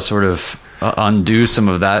while to sort of undo some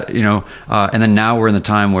of that, and then now we're in the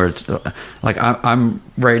time where it's like I'm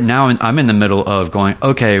right now, and I'm in the middle of going,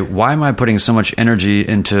 okay, why am I putting so much energy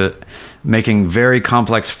into making very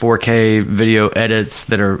complex 4K video edits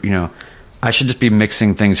that are, I should just be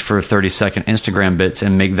mixing things for 30-second Instagram bits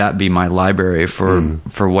and make that be my library for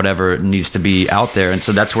whatever needs to be out there. And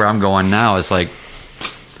so that's where I'm going now. Is like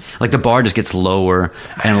the bar just gets lower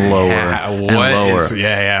and lower and lower.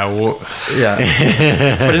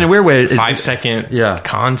 But in a weird way, 5-second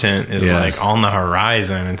content is like on the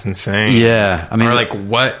horizon. It's insane. Yeah, I mean, or like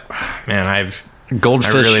what? Man,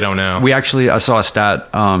 Goldfish. I really don't know. I saw a stat.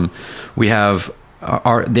 We have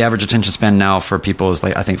the average attention span now for people is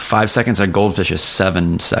like, I think 5 seconds. A Goldfish is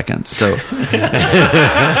 7 seconds. So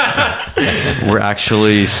we're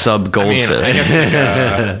actually sub Goldfish. I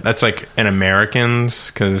guess that's like an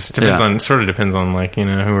Americans, because it depends on like who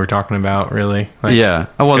we're talking about, really. Like, Oh,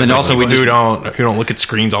 well, then like also who don't look at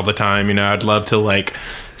screens all the time. I'd love to like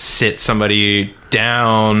sit somebody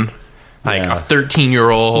down, like a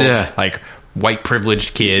 13-year-old, like white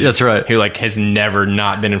privileged kid. That's right. Who like has never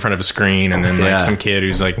not been in front of a screen, and then like some kid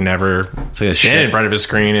who's like never been in front of a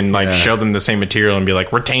screen, and like show them the same material and be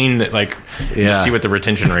like, retain that, like just see what the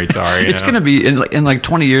retention rates are. It's gonna be in like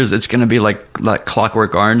 20 years. It's gonna be like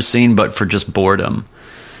Clockwork Orange scene, but for just boredom.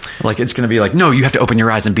 Like, it's going to be like, no, you have to open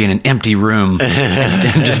your eyes and be in an empty room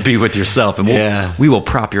and just be with yourself. And we will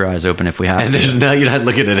prop your eyes open if we have to. There's you're not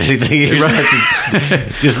looking at anything. You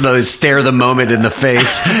just stare the moment in the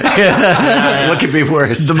face. What could be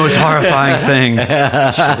worse? The most horrifying thing.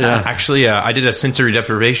 Actually, I did a sensory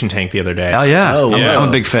deprivation tank the other day. Oh, yeah. Wow. I'm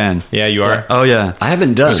a big fan. Yeah, you are? Oh, yeah. I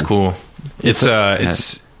haven't done. It was cool. It's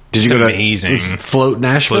did you go amazing. To Float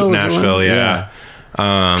Nashville? Float Nashville, yeah.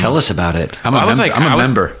 Tell us about it. I'm a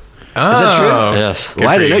member. Oh. Is that true? Yes. Well,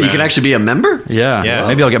 I didn't know you can actually be a member. Yeah. Wow.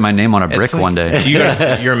 Maybe I'll get my name on a brick one day.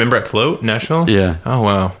 You're a member at Float Nashville? Yeah. Oh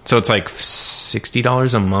wow. So it's like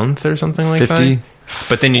 $60 a month or something like 50. that.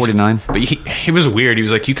 But then 49. But he was weird. He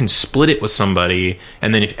was like, you can split it with somebody,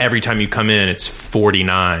 and then if every time you come in, it's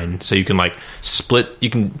 49. So you can like split. You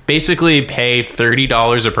can basically pay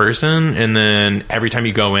 $30 a person, and then every time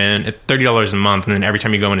you go in, it's $30 a month, and then every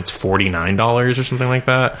time you go in, it's $49 or something like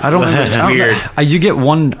that. I don't know. It's weird. You get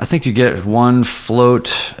one. I think you get one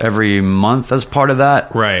float every month as part of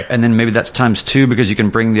that, Right. And then maybe that's times 2 because you can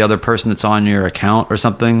bring the other person that's on your account or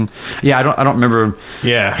something. Yeah, I don't remember.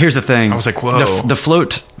 Yeah. Here's the thing. I was like, whoa. The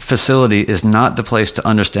float facility is not the place to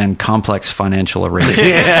understand complex financial arrangements.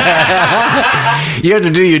 You have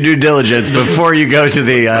to do your due diligence before you go to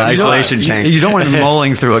the isolation tank. You don't want to be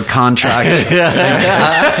mulling through a contract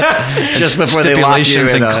Just before they lock you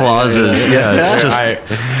stipulations in and clauses. Yeah, it's just I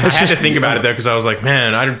had to think about it though, because I was like,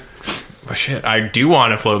 man, I do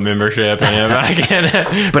want a float membership, and I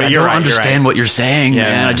can't. but I you're don't right, understand what you're saying, Yeah.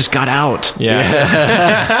 man. I just got out.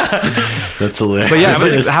 That's hilarious. But yeah,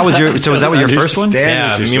 how was your? So was that your first one?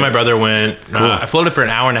 Yeah, me and my brother went. I floated for an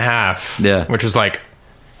hour and a half. Yeah. which was like,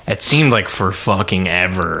 it seemed like for fucking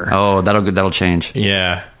ever. Oh, that'll change.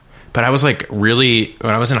 Yeah. But I was like really,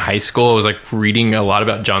 when I was in high school, I was like reading a lot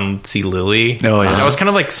about John C. Lilly. Oh, yeah. So I was kind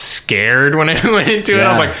of like scared when I went into it. I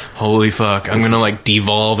was like, holy fuck, I'm going to like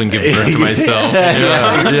devolve and give birth to myself.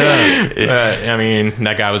 Yeah. But, I mean,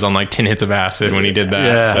 that guy was on like 10 hits of acid when he did that.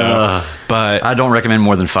 Yeah. So. But I don't recommend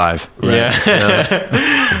more than 5.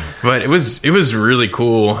 yeah. But it was really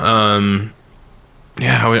cool. Yeah,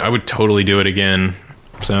 I would totally do it again.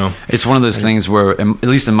 So It's one of those things where, at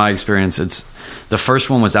least in my experience, it's the first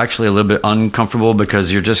one was actually a little bit uncomfortable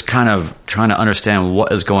because you're just kind of trying to understand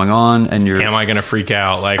what is going on, and you're am I going to freak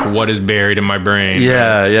out? Like, what is buried in my brain?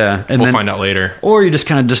 yeah, and We'll find out later. Or you just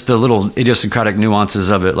kind of just the little idiosyncratic nuances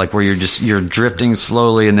of it, like where you're drifting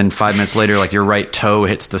slowly, and then 5 minutes later, like your right toe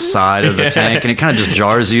hits the side of the tank, and it kind of just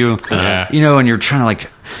jars you, and you're trying to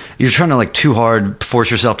too hard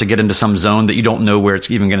force yourself to get into some zone that you don't know where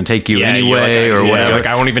it's even going to take you anyway, or whatever. Like,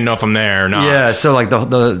 I won't even know if I'm there or not. Yeah, so like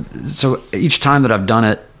so each time that I've done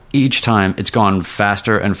it, each time it's gone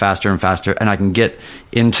faster and faster and faster, and I can get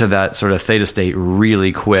into that sort of theta state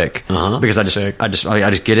really quick because I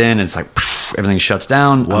just get in and it's like everything shuts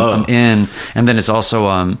down. I'm in, and then it's also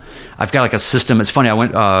I've got like a system. It's funny. I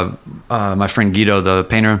went my friend Guido, the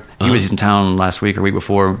painter, he was in town last week or week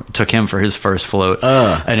before. Took him for his first float,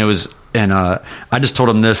 and it was. And I just told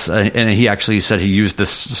him this, and he actually said he used this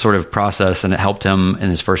sort of process, and it helped him in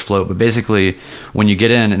his first float. But basically, when you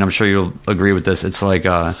get in, and I'm sure you'll agree with this, it's like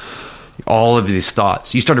all of these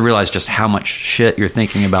thoughts. You start to realize just how much shit you're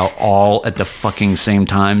thinking about all at the fucking same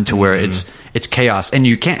time, to where it's chaos, and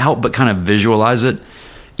you can't help but kind of visualize it.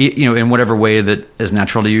 In whatever way that is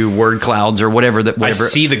natural to you, word clouds or whatever. I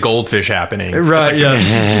see the goldfish happening. Right.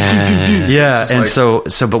 Yeah. And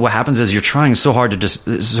like, but what happens is you're trying so hard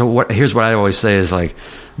to here's what I always say is like,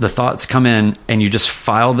 the thoughts come in and you just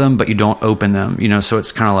file them, but you don't open them, so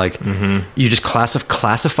it's kind of like you just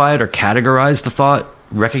classify it or categorize the thought,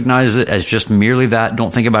 recognize it as just merely that,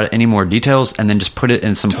 don't think about it any more details, and then just put it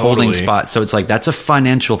in some holding spot. So it's like, that's a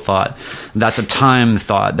financial thought, that's a time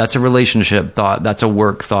thought, that's a relationship thought, that's a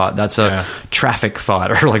work thought, that's a traffic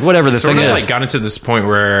thought, or like whatever the thing is. Like got into this point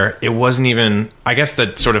where it wasn't even, I guess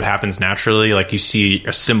that sort of happens naturally, like you see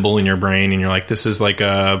a symbol in your brain and you're like, this is like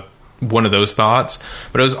one of those thoughts,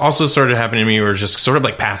 but it was also sort of happening to me where it was just sort of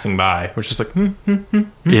like passing by, which is like and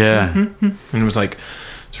it was like,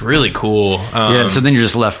 it's really cool. So then you're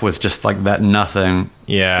just left with just like that nothing.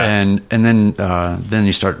 Yeah. And then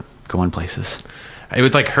you start going places. It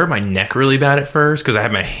would like hurt my neck really bad at first because I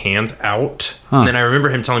had my hands out. And then I remember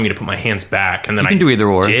him telling me to put my hands back, and then I do either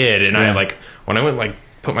or. Did, and I like when I went like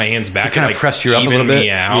put my hands back, it kind of pressed you up a little bit.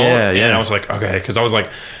 Yeah. And I was like, okay, because I was like,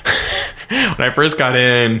 when I first got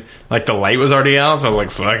in, like the light was already out, so I was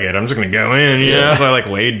like, fuck it, I'm just gonna go in, you know. So I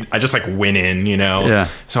just like went in, Yeah.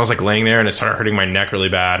 So I was like laying there, and it started hurting my neck really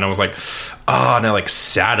bad, and I was like, oh, and I like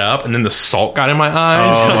sat up, and then the salt got in my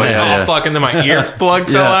eyes. I was like, fuck, and then my ear plug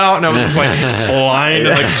fell out, and I was just like blind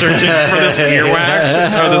and like searching for this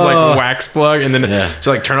earwax or this like wax plug, and then so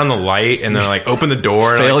like turn on the light, and then like open the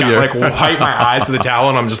door, and I like wipe my eyes with the towel,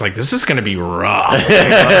 and I'm just like, this is gonna be rough.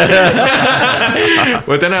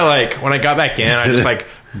 But then when I got back in, I just like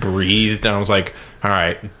breathed, and I was like, all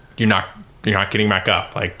right, you're not getting back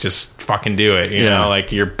up, like just fucking do it, you know,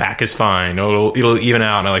 like your back is fine, it'll even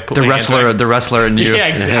out. And I like put the wrestler in you. Yeah,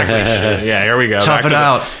 exactly. Yeah, here we go. Tough it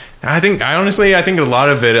out. I think a lot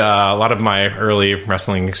of it, a lot of my early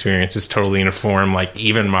wrestling experience is totally informed. Like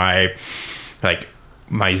even my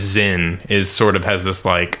Zen is sort of has this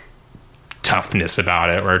like toughness about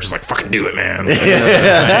it, where just like fucking do it, man.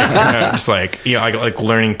 Just like like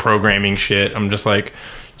learning programming shit. I'm just like,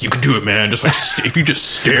 you can do it, man. Just like if you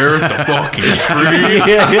just stare at the fucking screen,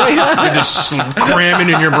 you just cram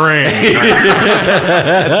it in your brain.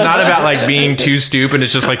 It's not about like being too stupid.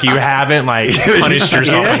 It's just like you haven't like punished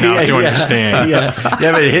yourself enough to understand. You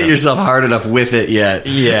haven't hit yourself hard enough with it yet.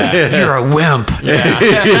 Yeah, You're a wimp.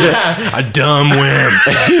 a dumb wimp.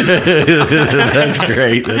 That's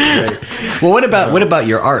great. Well, what about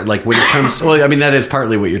your art? Like when it comes, well, I mean, that is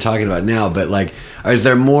partly what you're talking about now, but like, is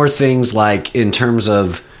there more things like in terms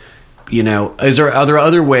of, you know, are there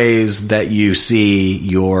other ways that you see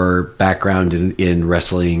your background in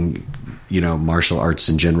wrestling, you know, martial arts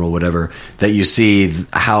in general, whatever, that you see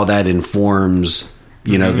how that informs,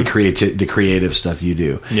 you know, the creative stuff you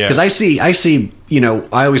do? Yeah. Because I see, you know,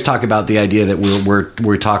 I always talk about the idea that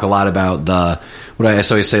we talk a lot about what I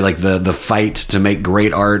always say, like the fight to make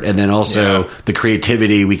great art, and then also the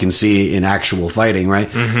creativity we can see in actual fighting, right?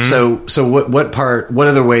 Mm-hmm. So what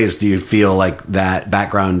other ways do you feel like that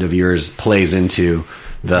background of yours plays into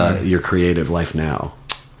your creative life now?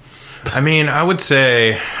 I mean, I would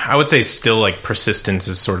say still like persistence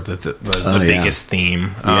is sort of the biggest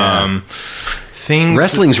theme. Yeah.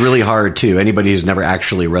 Wrestling's really hard too. Anybody who's never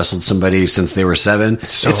actually wrestled somebody since they were 7,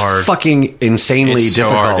 it's hard. Fucking insanely It's so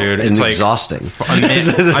difficult hard, dude. and It's like exhausting. A minute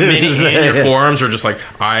in, your forearms are just like,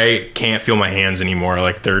 I can't feel my hands anymore.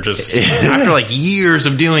 Like they're just after like years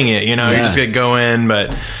of doing it, you know, you just get going.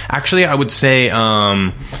 But actually, I would say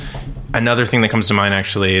another thing that comes to mind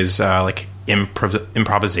actually is like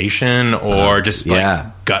improvisation or just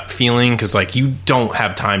like gut feeling, because like you don't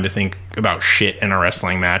have time to think about shit in a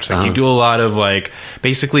wrestling match. Like you do a lot of like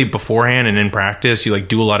basically beforehand and in practice you like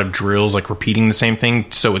do a lot of drills, like repeating the same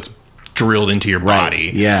thing so it's drilled into your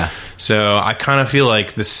body. Yeah. So I kind of feel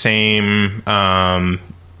like the same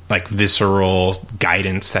like visceral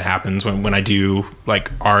guidance that happens when I do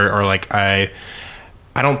like art, or like I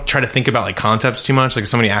don't try to think about like concepts too much. Like if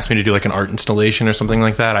somebody asks me to do like an art installation or something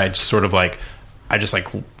like that, I just sort of like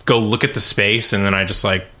go look at the space, and then I just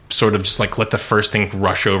like sort of just like let the first thing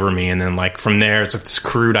rush over me, and then like from there it's like this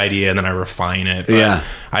crude idea, and then I refine it. But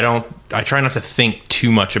I try not to think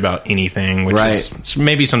too much about anything, which is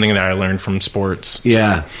maybe something that I learned from sports.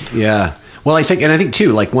 Yeah. Well, I think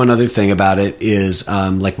too, like one other thing about it is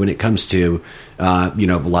like when it comes to you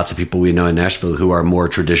know, lots of people we know in Nashville who are more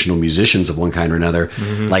traditional musicians of one kind or another.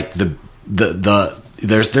 Mm-hmm. Like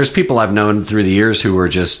there's people I've known through the years who are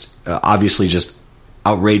just obviously just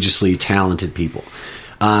outrageously talented people.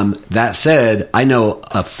 That said, I know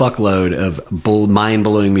a fuckload of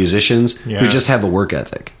mind-blowing musicians who just have a work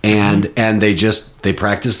ethic, and they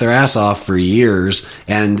practice their ass off for years,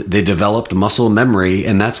 and they developed muscle memory,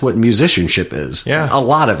 and that's what musicianship is. Yeah, a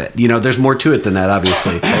lot of it. You know, there's more to it than that,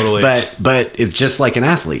 obviously. Totally. But it's just like an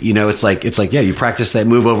athlete. You know, it's like you practice that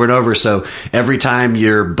move over and over. So every time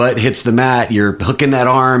your butt hits the mat, you're hooking that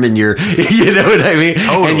arm, and you're, you know what I mean?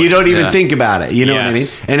 Totally. And you don't even think about it. You know what I mean?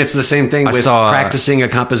 And it's the same thing with practicing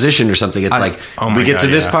a composition or something. It's like we get to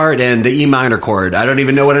this part and the E minor chord, I don't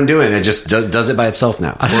even know what I'm doing. It just does it by itself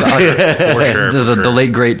now. For sure. The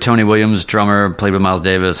late great Tony Williams, drummer, played with Miles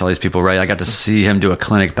Davis, all these people, right? I got to see him do a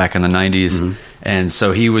clinic back in the 90s, and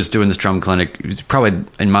so he was doing this drum clinic. He's probably,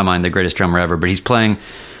 in my mind, the greatest drummer ever, but he's playing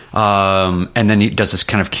and then he does this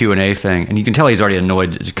kind of Q&A thing, and you can tell he's already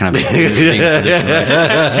annoyed kind of because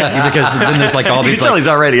then there's like all these, you can tell he's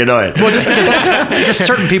already annoyed. Well, just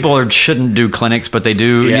certain people shouldn't do clinics, but they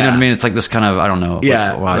do. You know what I mean? It's like this kind of, I don't know.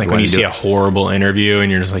 Like when you see a horrible interview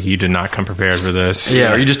and you're just like, you did not come prepared for this.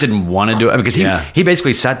 Or you just didn't want to do it, because he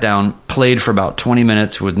basically sat down, played for about 20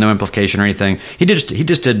 minutes with no amplification or anything. He just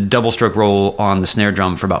did double stroke roll on the snare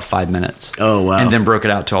drum for about 5 minutes. Oh wow! And then broke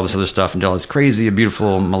it out to all this other stuff until it's crazy,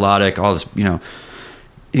 beautiful, melodic, all this, you know.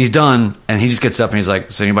 He's done, and he just gets up and he's like,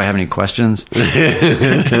 "So anybody have any questions?" You know,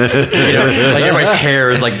 like everybody's hair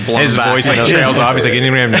is like blown his back. voice like trails off. He's like,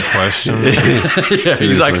 "Anybody have any questions?"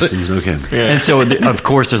 Exactly. Questions? Okay. Yeah. And so, of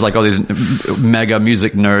course, there's like all these mega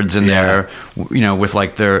music nerds in there, you know, with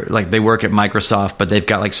like they work at Microsoft, but they've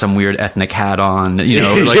got like some weird ethnic hat on, you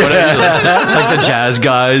know, like whatever, like the jazz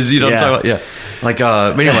guys, you know, what I'm talking about? Like,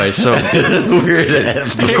 but anyway, so weird.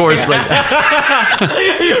 Of course, like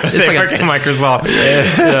it's like work at Microsoft.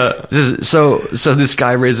 So this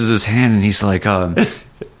guy raises his hand and he's like,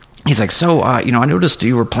 so you know, I noticed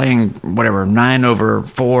you were playing whatever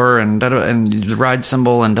 9/4 and the ride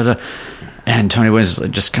cymbal and and Tony Williams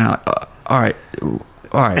just kind of all right.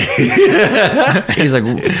 He's like,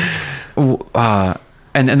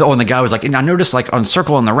 And the guy was like, and I noticed like on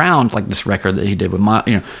Circle on the Round, like this record that he did with my,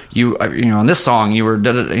 you know, on this song you were,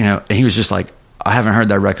 you know, and he was just like, I haven't heard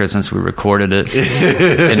that record since we recorded it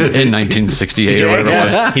in 1968 or whatever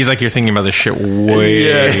it was. He's like, you're thinking about this shit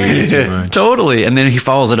way too much. Totally. And then he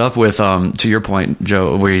follows it up with, to your point,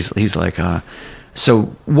 Joe, where he's like, so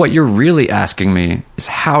what you're really asking me is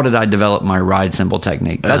how did I develop my ride cymbal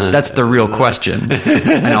technique? That's the real question.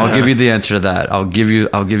 And I'll give you the answer to that. I'll give you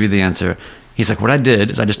the answer. He's like, what I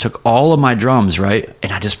did is I just took all of my drums, right?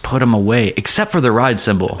 And I just put them away, except for the ride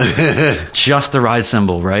cymbal. Just the ride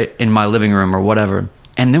cymbal, right? In my living room or whatever.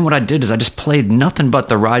 And then what I did is I just played nothing but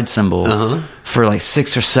the ride cymbal for like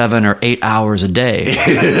 6 or 7 or 8 hours a day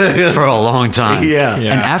for a long time. Yeah.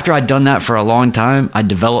 And after I'd done that for a long time, I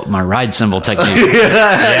developed my ride cymbal technique.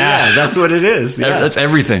 Yeah, that's what it is. Yeah. That's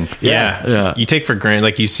everything. Yeah. You take for granted,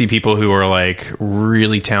 like you see people who are like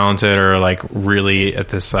really talented or like really at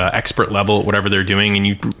this expert level, whatever they're doing, and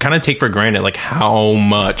you kind of take for granted like how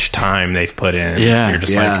much time they've put in. Yeah. You're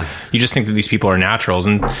just like, you just think that these people are naturals,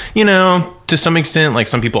 and you know, to some extent, like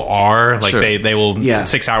some people are like Sure. they will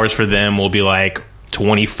 6 hours for them will be like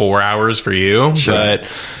 24 hours for you. Sure. But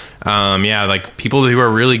like people who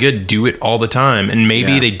are really good do it all the time, and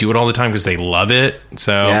maybe they do it all the time because they love it.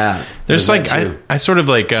 So there's like I sort of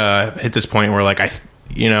like hit this point where like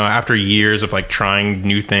after years of like trying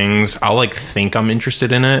new things, I'll like think I'm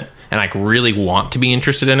interested in it and like really want to be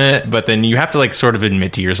interested in it, but then you have to like sort of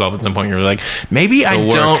admit to yourself at some point, you're like, maybe I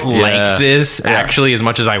don't like this actually as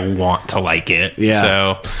much as I want to like it.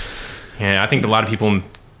 So I think a lot of people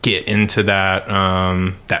get into that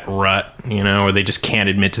that rut, where they just can't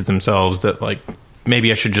admit to themselves that like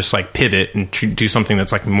maybe I should just like pivot and do something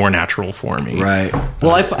that's like more natural for me. Right.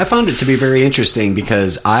 Well, I found it to be very interesting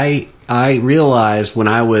because I realized when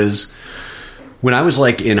I was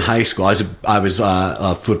like in high school, I was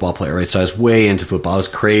a football player, right? So I was way into football. I was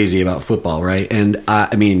crazy about football, right? And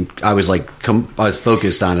I was like, I was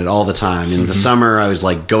focused on it all the time. In the summer, I was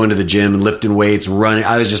like going to the gym and lifting weights, running.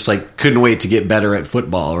 I was just like, couldn't wait to get better at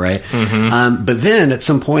football, right? But then at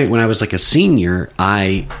some point when I was like a senior,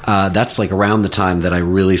 that's like around the time that I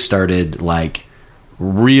really started like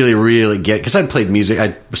really get, because I played music.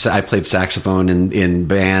 I played saxophone in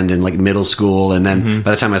band in like middle school, and then by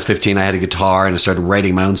the time I was 15 I had a guitar and I started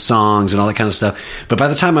writing my own songs and all that kind of stuff. But by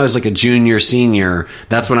the time I was like a junior, senior,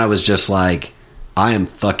 that's when I was just like, I am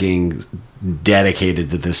fucking dedicated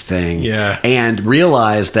to this thing, and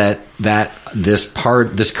realized that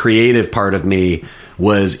this creative part of me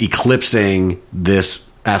was eclipsing this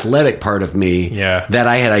athletic part of me that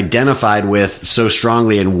I had identified with so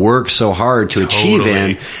strongly and worked so hard to achieve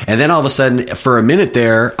in. And then all of a sudden, for a minute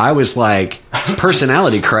there, I was like,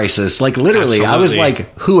 personality crisis. Like literally, I was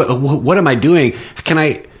like, what am I doing?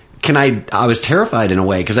 I was terrified in a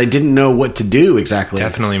way because I didn't know what to do exactly.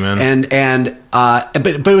 Definitely, man. But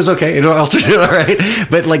it was okay. It altered it all right.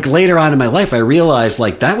 But like later on in my life, I realized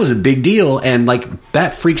like that was a big deal, and like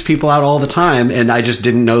that freaks people out all the time. And I just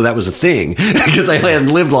didn't know that was a thing because I hadn't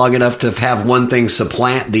lived long enough to have one thing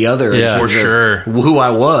supplant the other. Yeah, in terms of who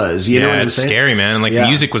I was. You know what I'm it's saying? Scary, man. Like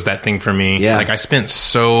music was that thing for me. Yeah. Like I spent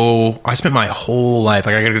my whole life.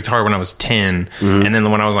 Like I got a guitar when I was 10, and then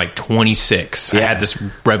when I was like 26, I had this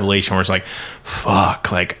revelation where it's like,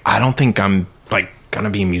 fuck, like I don't think I'm like gonna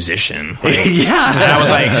be a musician. Like, and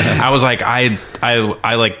I was like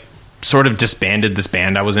I like sort of disbanded this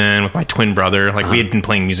band I was in with my twin brother. Like we had been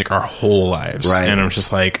playing music our whole lives, and I'm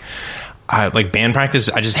just like, like band practice,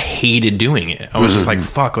 I just hated doing it. I was just like,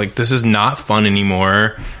 fuck, like this is not fun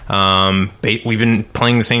anymore. We've been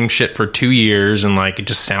playing the same shit for 2 years and like it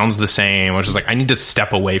just sounds the same. I was just like, I need to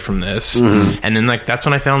step away from this. And then like that's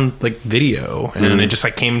when I found like video, and it just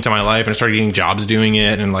like came into my life, and I started getting jobs doing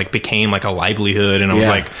it, and like became like a livelihood. And I was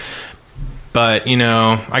like, but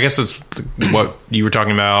I guess it's what you were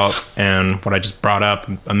talking about and what I just brought up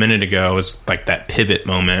a minute ago is like that pivot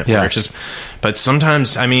moment where it's just, but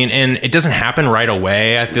sometimes, I mean, and it doesn't happen right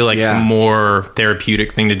away. I feel like the more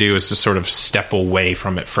therapeutic thing to do is to sort of step away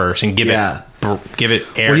from it first and give it air. Well,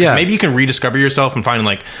 maybe you can rediscover yourself and find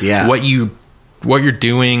like what you're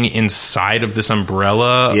doing inside of this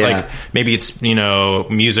umbrella. Like maybe it's,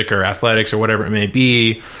 music or athletics or whatever it may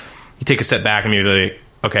be. You take a step back and maybe like,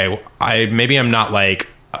 okay, maybe I'm not like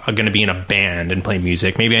going to be in a band and play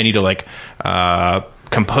music. Maybe I need to like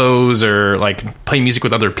compose or like play music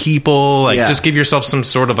with other people. Like just give yourself some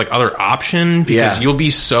sort of like other option, because you'll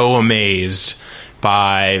be so amazed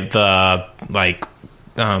by the like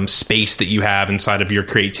space that you have inside of your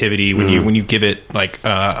creativity when you give it like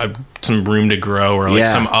some room to grow, or like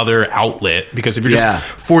some other outlet. Because if you're just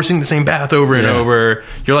forcing the same path over and over,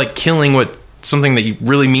 you're like killing something that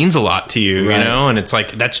really means a lot to you, and it's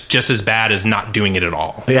like that's just as bad as not doing it at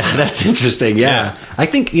all. That's interesting. I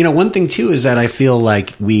think one thing too is that I feel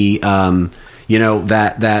like we you know,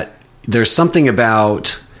 that there's something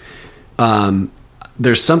about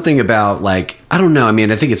like, I don't know. I mean,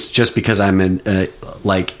 I think it's just because I'm an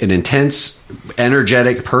intense,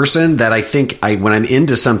 energetic person that I think when I'm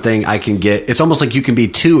into something, I can get. It's almost like you can be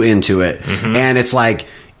too into it, and it's like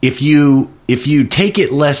if you take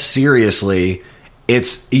it less seriously,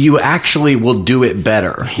 you actually will do it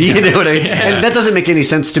better. You know what I mean? Yeah. And that doesn't make any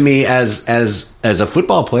sense to me as a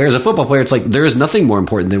football player. As a football player, it's like there is nothing more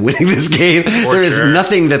important than winning this game. There is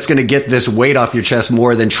nothing that's going to get this weight off your chest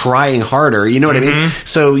more than trying harder. You know what I mean?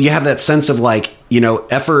 So you have that sense of like, you know,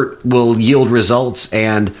 effort will yield results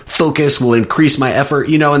and focus will increase my effort,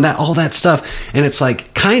 you know, and all that stuff. And it's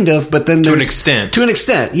like kind of, but then to an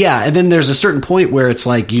extent, yeah. And then there's a certain point where it's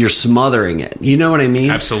like you're smothering it. You know what I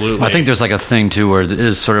mean? Absolutely. I think there's like a thing too where it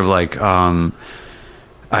is sort of like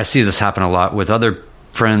I see this happen a lot with other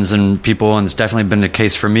friends and people, and it's definitely been the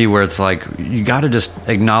case for me where it's like you got to just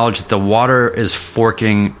acknowledge that the water is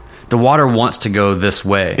forking. The water wants to go this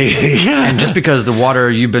way. Yeah. And just because the water,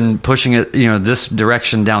 you've been pushing it, you know, this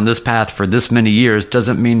direction down this path for this many years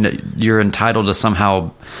doesn't mean that you're entitled to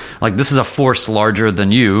somehow, like, this is a force larger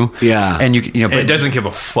than you. Yeah. And you know, but it doesn't give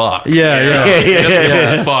a fuck. Yeah, yeah. It doesn't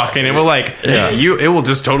give a fuck. And it will like, it will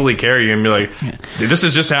just totally carry you and be like, this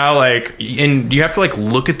is just how, like, and you have to like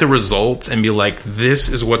look at the results and be like, this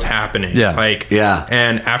is what's happening. Yeah. Like, yeah.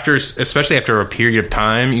 And especially after a period of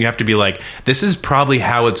time, you have to be like, this is probably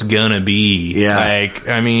how it's gonna be. Yeah. Like,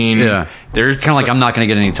 I mean, there's kind of like I'm not going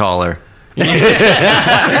to get any taller. Yeah,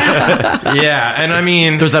 and I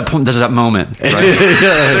mean, there's that moment. Right?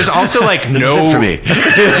 There's also like for me.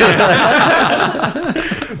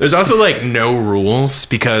 There's also like no rules,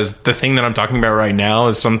 because the thing that I'm talking about right now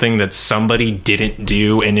is something that somebody didn't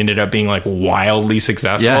do and ended up being like wildly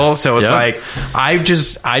successful. Yeah. So it's like I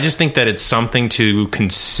just think that it's something to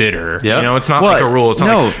consider. Yeah. You know, it's not like a rule. It's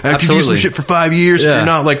not like I could do some shit for 5 years if you're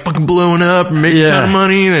not like fucking blowing up and making a ton of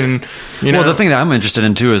money. Then you know. Well, the thing that I'm interested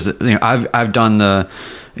in too is that, you know, I've done the,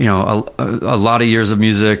 you know, a lot of years of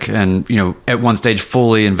music, and, you know, at one stage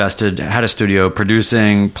fully invested, had a studio,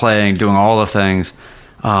 producing, playing, doing all the things.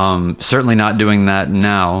 Certainly not doing that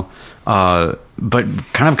now, but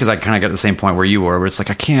kind of because I kind of got to the same point where you were, where it's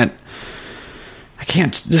like I can't.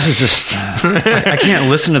 This is just I can't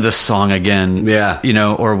listen to this song again, you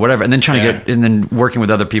know, or whatever. And then and then working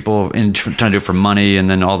with other people and trying to do it for money, and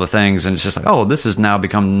then all the things, and it's just like, oh, this has now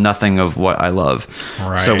become nothing of what I love.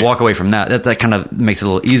 Right. So walk away from that. That kind of makes it a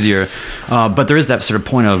little easier. But there is that sort of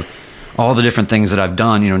point of all the different things that I've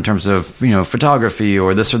done, you know, in terms of, you know, photography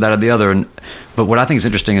or this or that or the other. But what I think is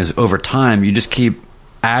interesting is over time, you just keep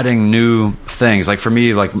adding new things. Like for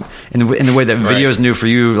me, like in the way that video is new for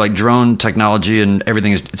you, like drone technology and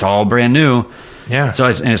everything it's all brand new. Yeah. So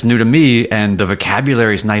it's new to me, and the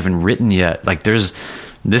vocabulary is not even written yet. Like this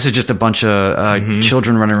is just a bunch of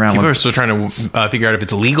children running around. People are still trying to figure out if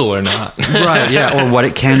it's legal or not. Right, yeah, or what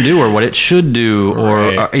it can do, or what it should do,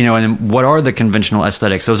 or you know, and what are the conventional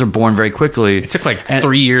aesthetics. Those are born very quickly. It took like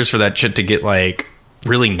 3 years for that shit to get like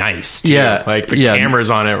really nice too. Yeah, like the cameras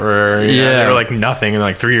on it were they were like nothing, and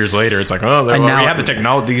like 3 years later it's like, oh, we have the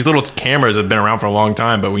technology. These little cameras have been around for a long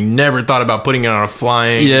time, but we never thought about putting it on a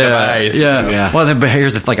flying device. Well, then, but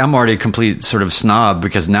here's the like, I'm already a complete sort of snob,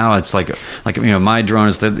 because now it's like you know, my drone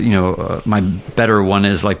is the, you know, my better one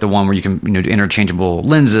is like the one where you can, you know, do interchangeable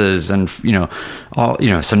lenses, and, you know, all, you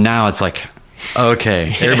know, so now it's like,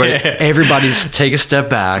 okay, everybody's take a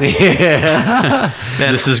step back.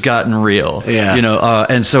 This has gotten real. Yeah, you know,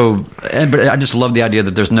 and so, but I just love the idea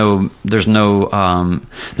that there's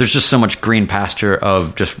just so much green pasture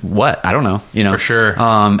of just what I don't know, you know, for sure.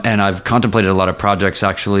 And I've contemplated a lot of projects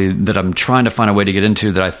actually that I'm trying to find a way to get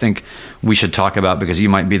into that I think we should talk about, because you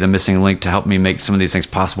might be the missing link to help me make some of these things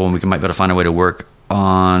possible, and we might be able to find a way to work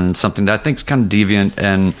on something that I think is kind of deviant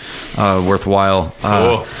and worthwhile.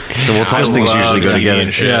 Cool. So we'll talk. Those things usually go together.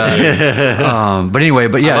 But anyway,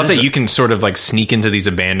 but yeah, I love that you can sort of like sneak into these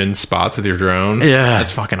abandoned spots with your drone. Yeah,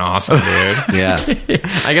 that's fucking awesome, dude. Yeah,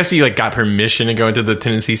 I guess you like got permission to go into the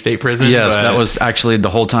Tennessee State Prison. Yes, that was actually the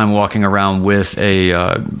whole time walking around with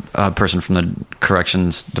a person from the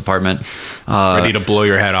corrections department, ready to blow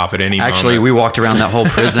your head off at any moment. Actually, we walked around that whole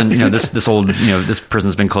prison. You know, this old, you know, this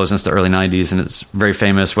prison's been closed since the early '90s, and it's very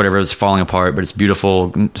famous. Whatever, it's falling apart, but it's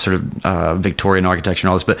beautiful, sort of Victorian architecture and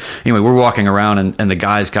all this. But anyway, we're walking around, and the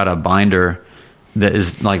guy's got a binder that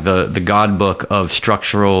is like the God book of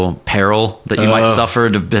structural peril that you might suffer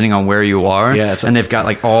depending on where you are. Yeah, and they've got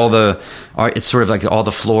like it's sort of like all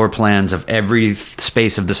the floor plans of every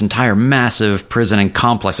space of this entire massive prison and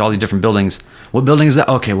complex, all these different buildings. What building is that?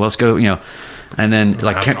 Okay, well, let's go, you know. And then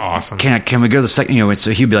like, that's awesome. Can we go to the second, you know,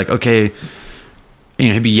 so he'd be like, okay,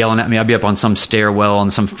 he'd be yelling at me. I'd be up on some stairwell on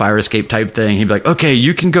some fire escape type thing. He'd be like, "Okay,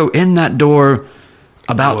 you can go in that door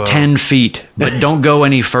about 10 feet, but don't go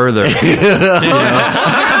any further."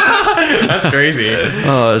 That's crazy.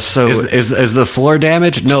 So is the floor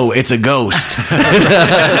damaged? No, it's a ghost.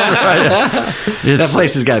 That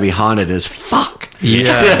place has got to be haunted as fuck.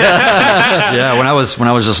 Yeah, yeah. When I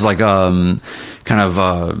was just like kind of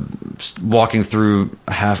walking through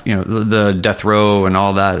the death row and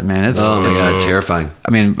all that, man, it's terrifying.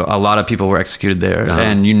 I mean, a lot of people were executed there,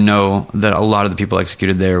 and you know that a lot of the people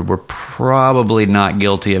executed there were probably not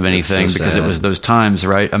guilty of anything because it was those times,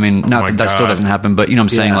 right? I mean, not that still doesn't happen, but you know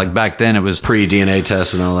what I'm saying? Like back then, it was pre-DNA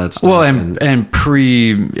tests and all that stuff. Well, and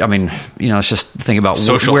pre, I mean, let's just think about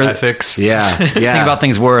social ethics. Yeah. Think about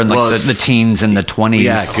things were in like the teens and the 20s.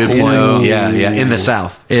 Yeah, good point. Yeah, in the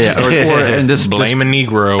South. Yeah, or in this blame a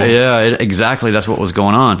Negro. Yeah, exactly. That's what was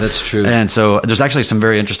going on. That's true. And so there's actually some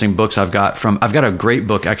very interesting books I've got a great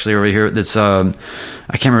book actually over here that's I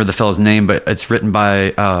can't remember the fellow's name, but it's written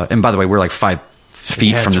by and by the way, we're like 5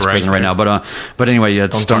 feet from this prison right now. But anyway,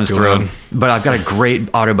 it's Stone's Throw. But I've got a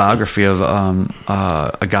great autobiography of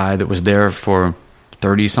a guy that was there for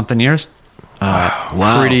 30 something years.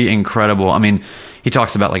 Wow. Pretty incredible. I mean, he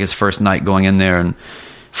talks about like his first night going in there and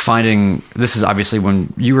finding, this is obviously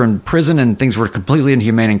when you were in prison and things were completely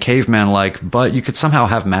inhumane and caveman-like, but you could somehow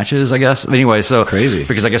have matches, I guess. Anyway, so crazy,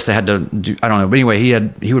 because I guess they had to do, I don't know, but anyway,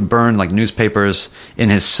 he would burn like newspapers in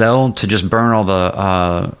his cell to just burn all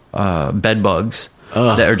the bed bugs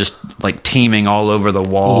that are just like teeming all over the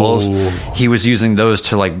walls. Ooh. He was using those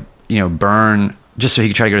to like burn just so he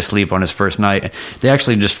could try to go to sleep on his first night. They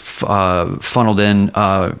actually just funneled in,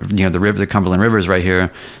 the Cumberland River is right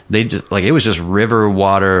here. They just like, it was just river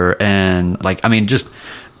water and like, I mean, just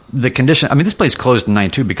the condition. I mean, this place closed in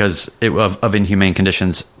 92 because of inhumane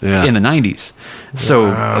conditions in the 90s. So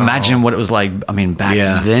imagine what it was like. I mean, back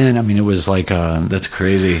then, I mean, it was like, that's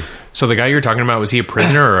crazy. So the guy you're talking about, was he a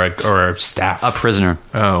prisoner or a staff? A prisoner.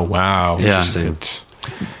 Oh, wow. Interesting.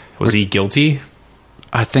 Was he guilty?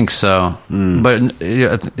 I think so, but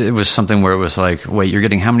it was something where it was like, wait, you're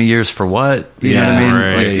getting how many years for what? You know what I mean?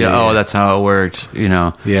 Right. Like, oh, that's how it worked.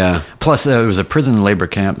 Yeah. Plus, it was a prison labor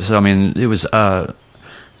camp, so I mean, it was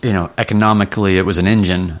economically, it was an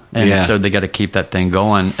engine, and so they got to keep that thing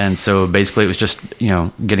going. And so basically, it was just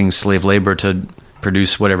getting slave labor to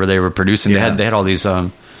produce whatever they were producing. Yeah. They had all these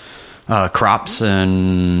crops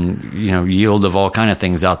and yield of all kind of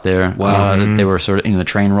things out there. Wow. That they were sort of the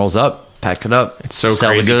train rolls up. Pack it up. It's so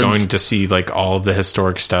crazy going to see like all of the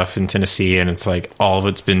historic stuff in Tennessee, and it's like all of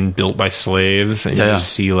it's been built by slaves, and you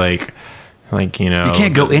just see like you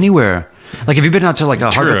can't go anywhere. Like, have you been out to like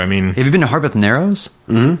a True, Harpeth? I mean, have you been to Harpeth Narrows?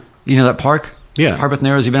 Mm-hmm. You know that park? Yeah, Harpeth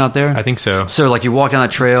Narrows. You been out there? I think so. So like you walk down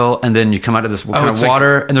that trail, and then you come out of this kind of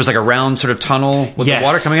water, and there's like a round sort of tunnel with the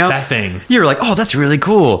water coming out. That thing. You're like, oh, that's really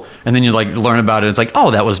cool. And then you like learn about it. It's like,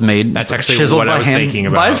 oh, that was made. That's actually what I was thinking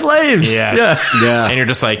about. By slaves. Yes. Yeah. And you're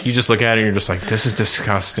just like, you just look at it, and you're just like, this is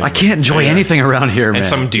disgusting. I can't enjoy anything around here, man. And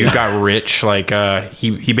some dude got rich. Like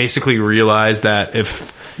he basically realized that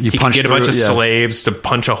if he could get a bunch of slaves to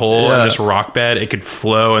punch a hole in this rock bed, it could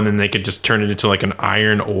flow, and then they could just turn it into like an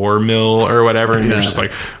iron ore mill or whatever. And you're just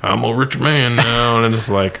like, I'm a rich man now. And it's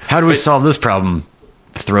like, how do we solve this problem?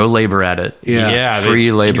 Throw labor at it.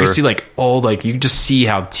 Free labor. You see like you just see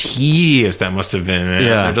how tedious that must have been. Man.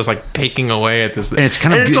 Yeah. They're just like picking away at this. And it's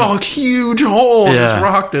kind of it's a huge hole in this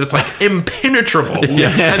rock that it's like impenetrable. And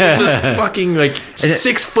there's this fucking like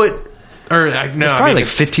 6 foot. It's probably like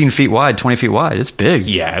 15 feet wide, 20 feet wide. It's big.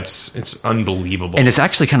 Yeah, it's unbelievable. And it's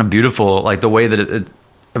actually kind of beautiful, like the way that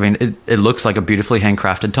it looks like a beautifully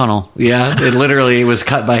handcrafted tunnel. Yeah, it literally was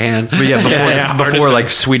cut by hand. But before like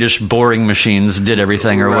Swedish boring machines did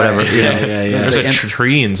everything or whatever. Yeah. There's a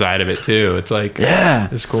tree inside of it too. It's like,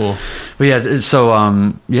 it's cool. But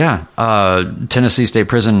so Tennessee State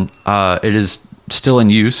Prison, it is still in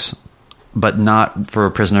use, but not for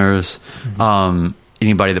prisoners.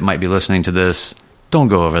 Anybody that might be listening to this, don't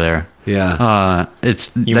go over there. Yeah, might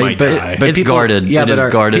die. But it's people, guarded. Yeah, it is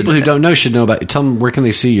guarded. People who don't know should know about it. Tell them, where can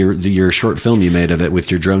they see your short film you made of it with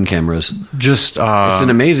your drone cameras? Just it's an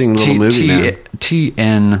amazing little movie.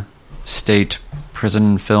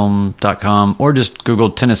 TNStatePrisonFilm.com, or just Google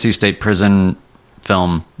Tennessee State Prison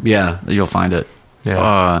Film. Yeah, you'll find it.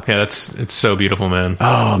 Yeah, it's so beautiful, man.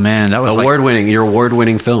 Oh man, that was award-winning. Your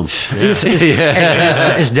award-winning film. It's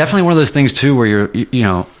definitely one of those things too, where you're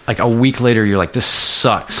like a week later, you're like, this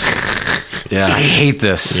sucks. Yeah, I hate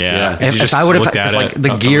this. Yeah, if I would have like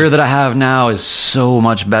the gear that I have now is so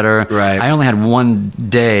much better. Right. I only had one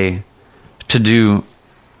day to do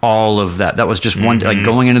all of that. That was just one like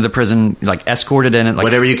going into the prison, like escorted in at like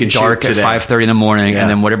Whatever you could dark shoot at today. 5:30 in the morning, Yeah. and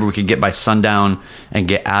then whatever we could get by sundown and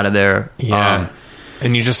get out of there. Yeah.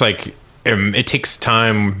 And you just like, it takes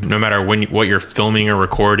time no matter what you're filming or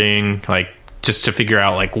recording, like just to figure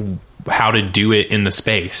out like how to do it in the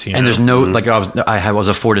space. You know? And there's no like I was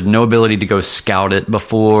afforded no ability to go scout it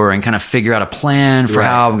before and kind of figure out a plan for Right.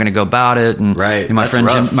 how I'm going to go about it. And Right. my That's friend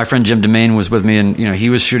rough. my friend Jim Demain was with me, and he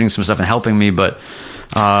was shooting some stuff and helping me, but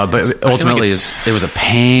ultimately it was a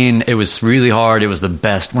pain. It was really hard. It was one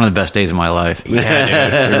of the best days of my life.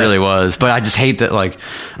 Yeah, dude. It really was. But I just hate that.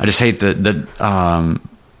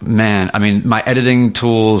 Man, I mean, my editing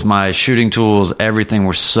tools, my shooting tools, everything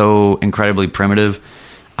were so incredibly primitive.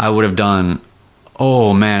 I would have done.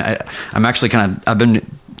 Oh man, I'm actually kind of. I've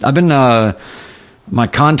been. My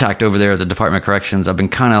contact over there at the Department of Corrections, I've been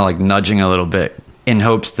kind of like nudging a little bit in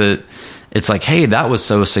hopes that it's like, hey, that was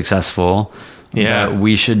so successful. Yeah. That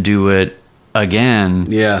we should do it again.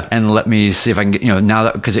 Yeah. And let me see if I can get, now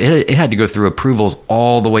that, because it had to go through approvals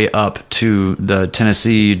all the way up to the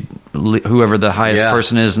Tennessee, whoever the highest Yeah.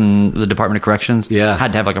 person is in the Department of Corrections. Yeah.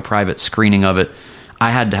 Had to have like a private screening of it.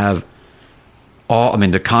 I had to have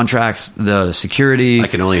the contracts, the security. I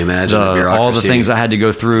can only imagine the all the bureaucracy. things I had to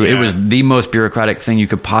go through. It Yeah. was the most bureaucratic thing you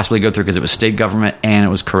could possibly go through because it was state government and it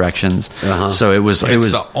was corrections. Uh-huh. So it was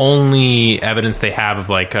the only evidence they have of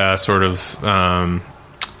like sort of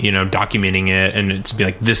documenting it, and it's be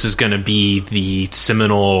like, this is going to be the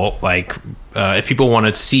seminal, like if people want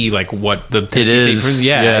to see like what the Tennessee is. State,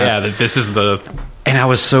 Yeah. that this is the. And I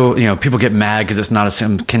was so, people get mad because it's not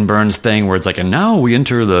a Ken Burns thing where it's like, and now we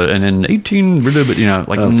enter and in 18, like,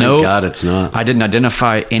 Oh, thank no. God it's not. I didn't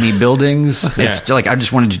identify any buildings. It's like, I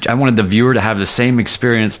wanted the viewer to have the same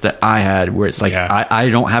experience that I had, where it's like, Yeah. I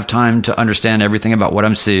don't have time to understand everything about what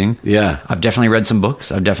I'm seeing. Yeah. I've definitely read some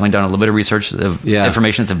books. I've definitely done a little bit of research of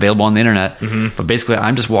information that's available on the internet. Mm-hmm. But basically,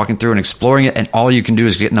 I'm just walking through and exploring it, and all you can do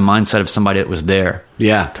is get in the mindset of somebody that was there.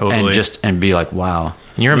 Yeah. Totally. And be like, wow.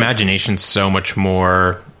 Your imagination's so much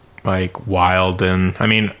more like wild than, I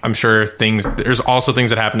mean, I'm sure there's also things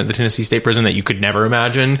that happen at the Tennessee State Prison that you could never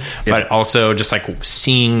imagine, but also just like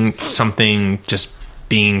seeing something just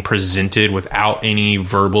being presented without any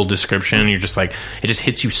verbal description, you're just like, it just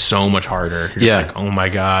hits you so much harder. You're just like, oh my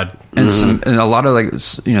God. And and a lot of like,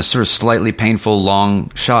 sort of slightly painful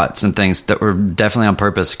long shots and things that were definitely on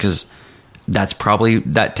purpose, because that's probably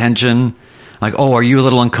that tension. Like, oh, are you a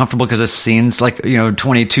little uncomfortable because this scene's like,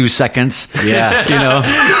 22 seconds? Yeah.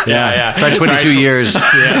 Yeah. Try 22 years.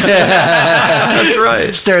 That's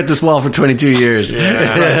right. Stare at this wall for 22 years.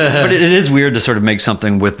 But it is weird to sort of make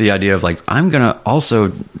something with the idea of like, I'm going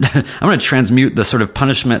to transmute the sort of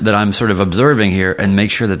punishment that I'm sort of observing here and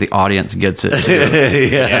make sure that the audience gets it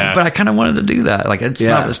too. Yeah. But I kind of wanted to do that. Like,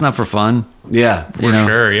 it's not for fun. Yeah. For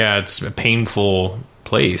sure. Yeah. It's a painful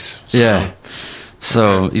place. So. Yeah.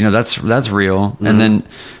 So, that's real. And then,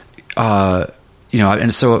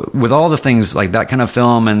 and so with all the things like that kind of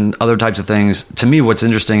film and other types of things, to me, what's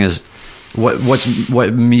interesting is what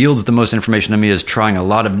yields the most information to me is trying a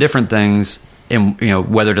lot of different things, and,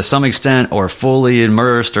 whether to some extent or fully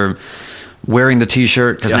immersed or wearing the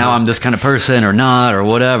t-shirt because now I'm this kind of person or not or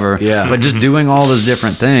whatever. Yeah. But just doing all those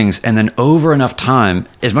different things, and then over enough time,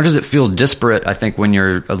 as much as it feels disparate, I think when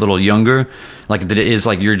you're a little younger, like that it is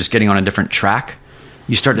like you're just getting on a different track.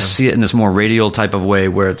 You start to see it in this more radial type of way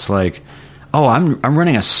where it's like, oh, I'm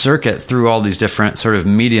running a circuit through all these different sort of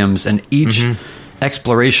mediums, and each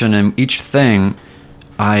exploration and each thing,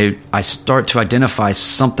 I start to identify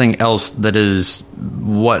something else that is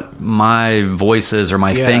what my voice is or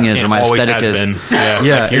my thing is or my always aesthetic has is. been.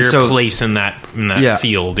 Yeah, like your and so- place in that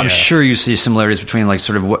field. Yeah. I'm sure you see similarities between like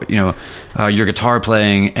sort of what your guitar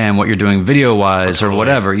playing and what you're doing video wise or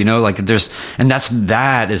whatever. Like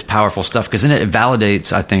that is powerful stuff, because then it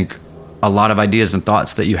validates, I think, a lot of ideas and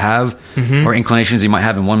thoughts that you have or inclinations you might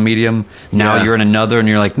have in one medium. Now you're in another, and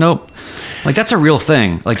you're like, nope. Like, that's a real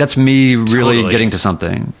thing. Like, that's me really Totally. getting to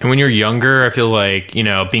something. And when you're younger, I feel like,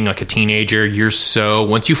 being like a teenager,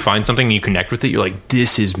 once you find something and you connect with it, you're like,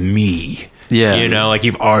 this is me. Yeah. Like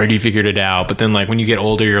you've already figured it out. But then like when you get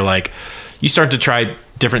older, you're like, you start to try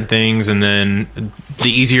different things, and then the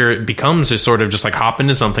easier it becomes to sort of just like hop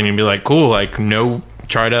into something and be like, cool, like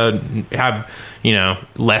try to have,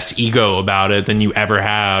 less ego about it than you ever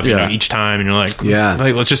have, each time. And you're like,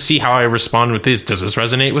 let's just see how I respond with this. Does this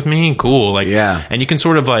resonate with me? Cool. Like, and you can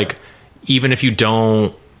sort of like, even if you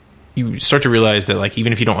start to realize that like,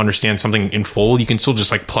 even if you don't understand something in full, you can still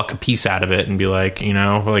just like pluck a piece out of it and be like,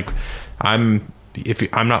 like I'm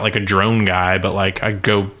I'm not like a drone guy, but like I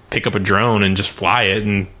go pick up a drone and just fly it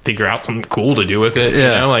and figure out something cool to do with it.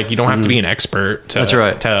 Yeah. You know, like you don't have to be an expert to, That's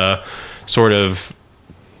right. to sort of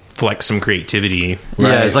flex some creativity.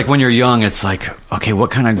 Yeah, it's like when you're young, it's like, okay,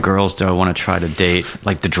 what kind of girls do I want to try to date?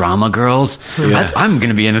 Like the drama girls? Yeah. I'm going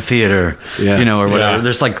to be in the theater, Yeah. you know, or whatever. Yeah.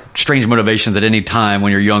 There's like strange motivations at any time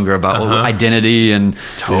when you're younger about identity and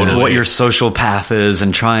Totally. what your social path is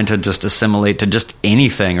and trying to just assimilate to just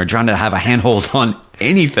anything or trying to have a handhold on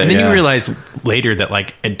anything. And then you realize later that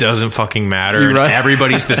like it doesn't fucking matter. And Right.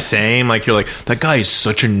 everybody's the same. Like you're like, that guy is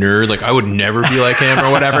such a nerd. Like I would never be like him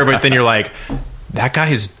or whatever. But then you're like, that guy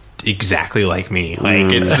is exactly like me.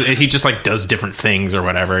 Like he just like does different things or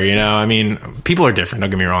whatever. You know, I mean, people are different.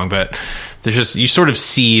 Don't get me wrong, but there's just you sort of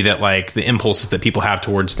see that like the impulses that people have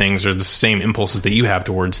towards things are the same impulses that you have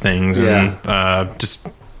towards things, and just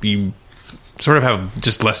you sort of have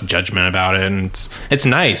just less judgment about it. And it's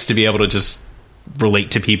nice to be able to just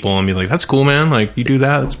relate to people and be like, that's cool, man, like you do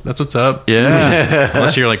that, that's what's up.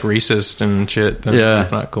 Unless you're like racist and shit, then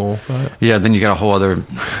that's not cool. But Yeah, then you got a whole other.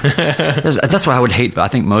 That's what I would hate. I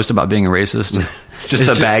think most about being a racist. It's just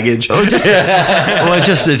the baggage. Well, it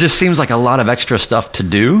just seems like a lot of extra stuff to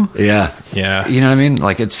do. Yeah. yeah, You know what I mean?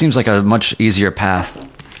 Like it seems like a much easier path.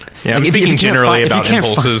 yeah. I'm Like, if you speaking can't generally if you about can't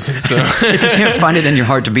impulses. So. If you can't find it in your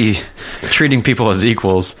heart to be treating people as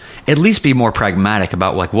equals, at least be more pragmatic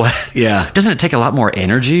about like what. Yeah. Doesn't it take a lot more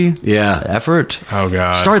energy? Yeah. Effort. Oh,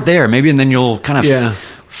 God. Start there, maybe, and then you'll kind of. Yeah.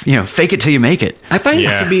 Fake it till you make it. I find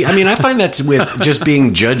that to be, I mean, I find that with just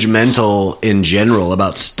being judgmental in general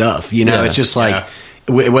about stuff, you know, Yeah. it's just like,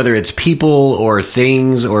 whether it's people or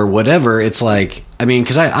things or whatever, it's like, I mean,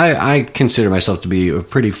 because I consider myself to be a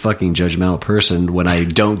pretty fucking judgmental person when I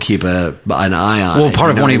don't keep an eye on Well, it, part you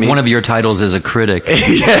of know what I mean? one of your titles is a critic.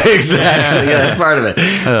 Yeah, exactly. Yeah, that's part of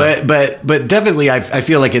it. But definitely, I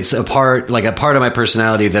feel like it's a part of my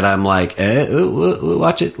personality that I'm like,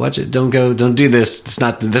 watch it, don't do this. This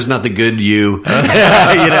is not the good you, you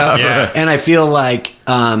know. Yeah. And I feel like,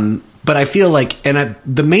 but I feel like,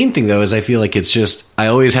 the main thing though is I feel like it's just I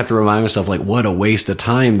always have to remind myself like what a waste of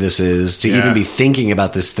time this is to even be thinking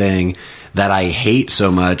about this thing that I hate so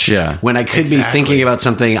much. Yeah. When I could be thinking about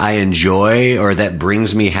something I enjoy or that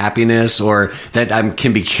brings me happiness or that I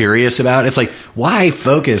can be curious about. It's like, why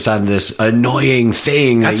focus on this annoying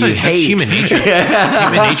thing that you hate? That's human nature.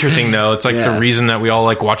 Human nature thing, though. It's like Yeah. the reason that we all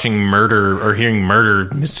like watching murder or hearing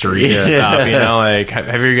murder mystery stuff. You know, like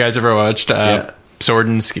have you guys ever watched Sword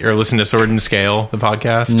and or listen to Sword and Scale, the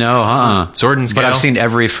podcast? No, Sword and Scale. But I've seen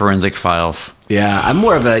every Forensic Files. Yeah, I'm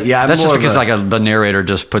more of a That's just more because of a, the narrator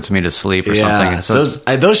just puts me to sleep or yeah, something.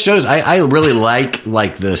 So those shows I really like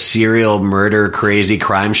the serial murder crazy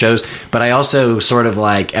crime shows, but I also sort of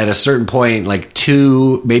like at a certain point like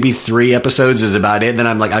 2 maybe 3 episodes is about it. Then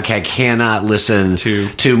I'm like, okay, I cannot listen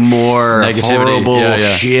to more Negativity. horrible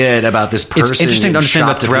shit about this person. it's interesting to understand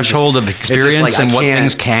the chopped to threshold pieces. of It's just experience like, and I what can't-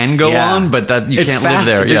 things can go on, but that you It's can't fast.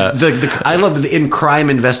 live there. I love the in crime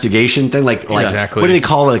investigation thing. Like Exactly. what do they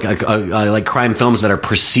call like crime films that are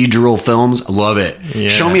procedural films? I love it. Yeah.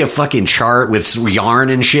 Show me a fucking chart with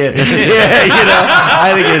yarn and shit. Yeah, you know,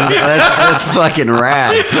 I think that's fucking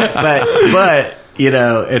rad. But you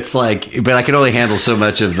know, it's like, but I can only handle so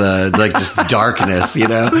much of the like just darkness. You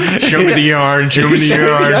know, Show me the yarn. Show me the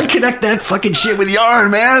yarn. I connect that fucking shit with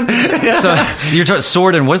yarn, man. So you're talking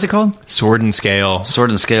Sword and what is it called? Sword and Scale.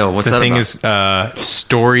 Sword and Scale. What's The that thing about? is,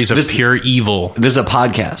 stories of pure evil. This is a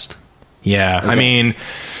podcast. Yeah, I mean,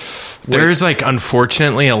 there's like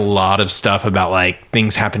unfortunately a lot of stuff about like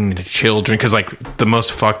things happening to children because like the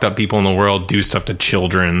most fucked up people in the world do stuff to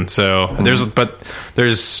children. So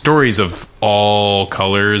there's stories of all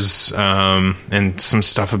colors and some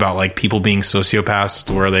stuff about like people being sociopaths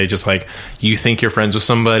where they just like you think you're friends with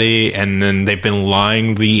somebody and then they've been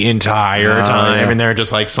lying the entire time and they're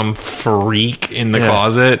just like some freak in the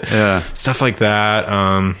closet. Stuff like that.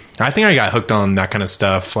 I think I got hooked on that kind of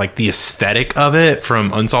stuff, like the aesthetic of it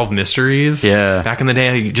from Unsolved Mysteries. Yeah. Back in the day,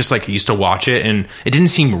 I just like used to watch it, and it didn't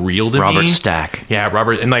seem real to me. Robert Stack. Yeah,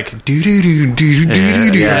 Robert, and like do do do do do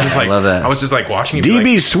do do. Yeah, Just like I love that. I was just like watching it.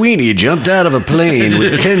 DB Sweeney jumped out of a plane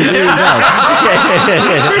with $10 million.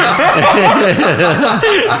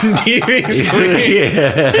 DB Sweeney.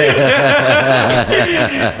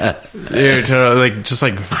 Dude, like just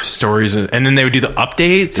like stories, and then they would do the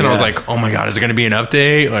updates, and I was like, oh my god, is there going to be an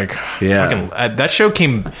update? Like, Yeah. fucking, that show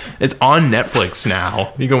it's on Netflix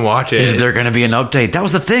now. You can watch it. Is there going to be an update? That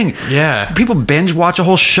was the thing. Yeah. People binge watch a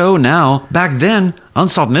whole show now. Back then,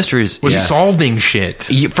 Unsolved Mysteries was solving shit.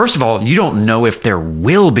 First of all, you don't know if there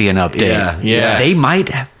will be an update. Yeah. They might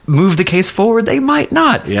move the case forward. They might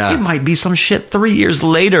not. Yeah. It might be some shit 3 years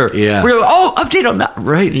later. Yeah. We're update on that.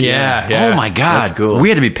 Right. Yeah. Oh my God. That's cool. We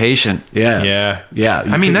had to be patient. Yeah.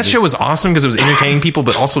 I mean, that show was awesome because it was entertaining people,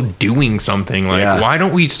 but also doing something. Like, why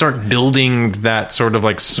don't we start building that sort of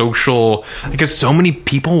like social? Because so many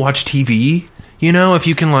people watch TV. You know, if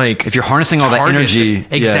you can like, if you're harnessing all that energy,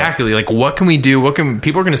 exactly. Like, what can we do?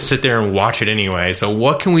 People are going to sit there and watch it anyway. So,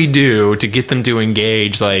 what can we do to get them to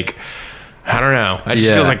engage? Like, I don't know. It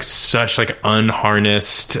just feels like such like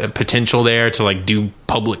unharnessed potential there to like do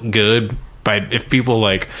public good. If people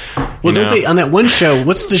like, well, don't they on that one show?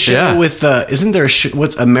 What's the show with? Isn't there?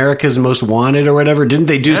 What's America's Most Wanted or whatever? Didn't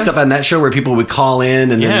they do stuff on that show where people would call in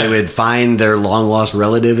and then they would find their long lost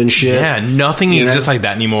relative and shit? Yeah, nothing exists like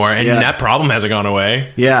that anymore, and that problem hasn't gone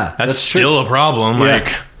away. Yeah, that's still a problem. Yeah.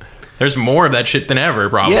 Like, there's more of that shit than ever,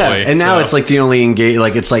 probably. Yeah, and now it's like the only engage.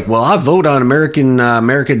 Like it's like, well, I vote on American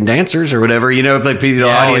dancers or whatever. You know, like the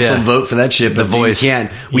audience will vote for that shit. But we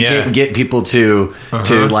can't get people to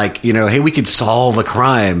like, you know, hey, we could solve a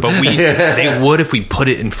crime. But they would if we put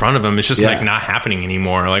it in front of them. It's just like not happening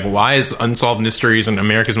anymore. Like, why is Unsolved Mysteries and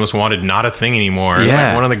America's Most Wanted not a thing anymore? It's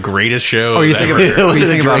like one of the greatest shows. Oh, you think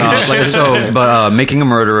about Making a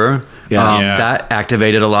Murderer. That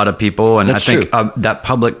activated a lot of people, and that's I think that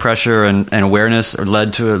public pressure and awareness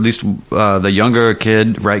led to at least the younger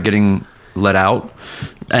kid getting let out.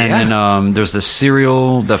 And then there's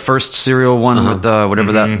the first Serial one with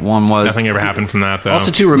whatever that one was. Nothing ever happened from that, though.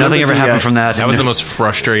 Also, too, nothing ever happened from that. That was the most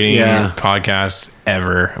frustrating podcast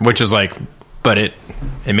ever, which is like, but it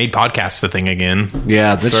made podcasts a thing again.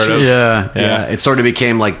 Yeah, that's sort true. of. Yeah. It sort of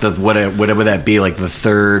became like whatever that be, like the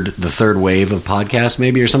third wave of podcasts,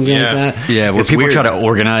 maybe, or something like that. Yeah, where people try to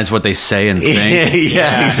organize what they say and think.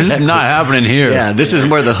 This is not happening here. Yeah, this is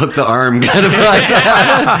more the hook the arm kind of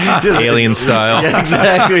podcast. Just alien style. Yeah,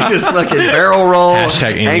 exactly. It's just fucking barrel roll,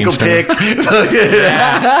 ankle pick.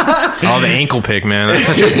 Oh, the ankle pick, man. That's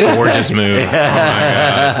such a gorgeous move. Oh my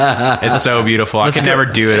God. It's so beautiful. I could never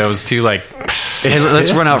do it. I was too like... Hey,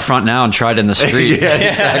 let's run out front now and try it in the street.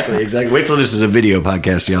 Exactly. Wait till this is a video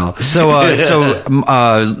podcast, y'all. So,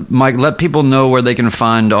 Mike, let people know where they can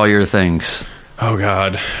find all your things. Oh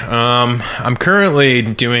God, I'm currently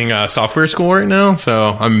doing software school right now,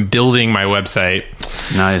 so I'm building my website.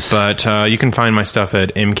 Nice, but you can find my stuff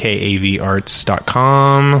at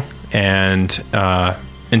mkavarts.com and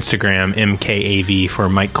Instagram mkav for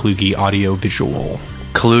Mike Kluge Audio Visual.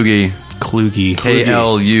 Kluge.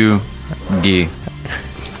 KLUG.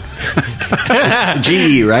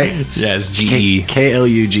 GE, right? Yes, GE.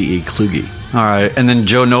 KLUGE, Kluge. All right, and then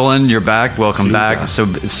Joe Nolan, you're back. Welcome back. So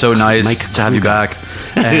nice Mike to have you back.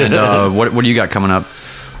 And what do you got coming up?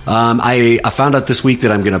 I found out this week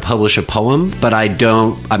that I'm going to publish a poem, but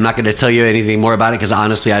I'm not going to tell you anything more about it because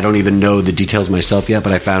honestly, I don't even know the details myself yet.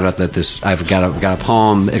 But I found out that I've got a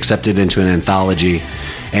poem accepted into an anthology,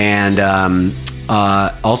 and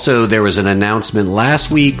also there was an announcement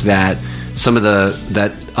last week that it's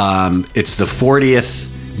the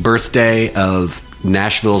 40th birthday of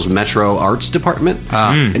Nashville's Metro Arts Department,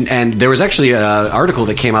 and there was actually an article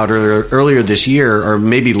that came out earlier this year, or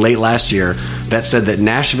maybe late last year, that said that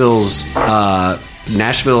Nashville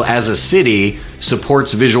as a city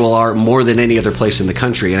supports visual art more than any other place in the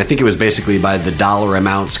country, and I think it was basically by the dollar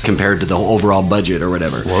amounts compared to the overall budget or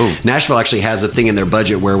whatever. Whoa. Nashville actually has a thing in their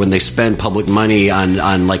budget where when they spend public money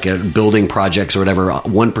on like a building projects or whatever,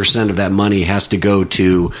 1% of that money has to go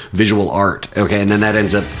to visual art. Okay, and then that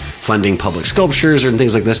ends up funding public sculptures and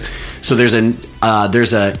things like this. So there's a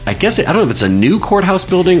I guess I don't know if it's a new courthouse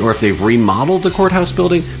building or if they've remodeled the courthouse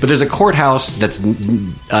building, but there's a courthouse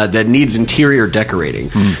that needs interior decorating.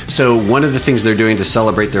 So one of the things they're doing to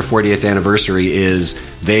celebrate their 40th anniversary is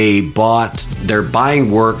they're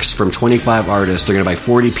buying works from 25 artists. They're going to buy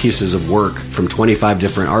 40 pieces of work from 25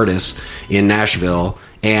 different artists in Nashville,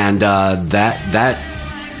 and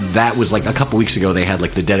that was like a couple weeks ago. They had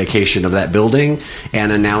like the dedication of that building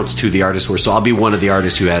and announced who the artists were. So I'll be one of the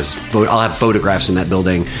artists who I'll have photographs in that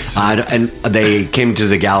building. And they came to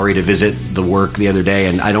the gallery to visit the work the other day,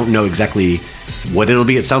 and I don't know exactly what it'll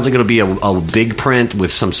be. It sounds like it'll be a big print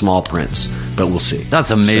with some small prints, but we'll see. That's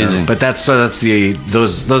amazing. But those are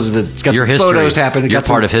the it's got your some history. Photos happen. You're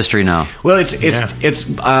part of history now. Well, it's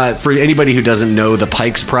for anybody who doesn't know the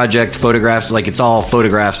Pikes Project photographs. Like it's all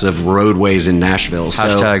photographs of roadways in Nashville. So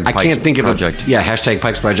hashtag I can't think of Project. Hashtag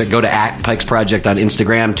Pikes Project. Go to @Pikes Project on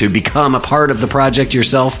Instagram to become a part of the project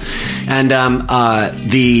yourself. And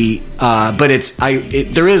but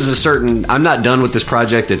there is a certain. I'm not done with this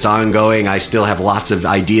project. It's ongoing. I still have lots of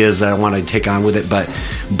ideas that I want to take on with it. But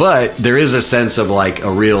there is a sense of like a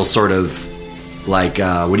real sort of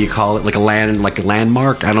what do you call it? Like a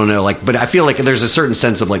landmark? I don't know. But I feel like there's a certain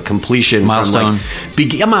sense of like completion, Milestone. from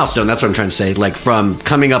a milestone. That's what I'm trying to say. Like from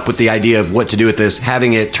coming up with the idea of what to do with this,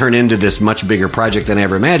 having it turn into this much bigger project than I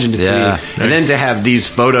ever imagined it Yeah. to be, and then to have these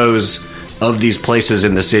photos of these places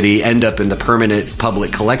in the city end up in the permanent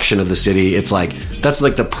public collection of the city. It's like that's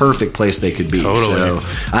like the perfect place they could be. Totally.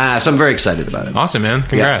 So I'm very excited about it. Awesome, man. Yeah.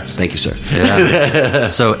 Congrats. Thank you, sir. Yeah.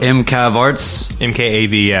 So MCAV Arts.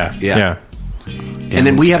 MKAV, yeah. Yeah. And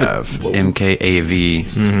then we have MKAV.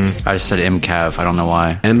 Mm-hmm. I just said MCAV. I don't know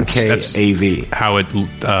why. MKAV. How it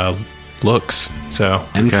looks. So,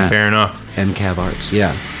 Okay. fair enough. MCAV Arts.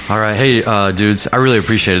 Yeah. All right. Hey, dudes, I really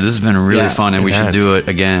appreciate it. This has been really Yeah, fun, and it we should has. do it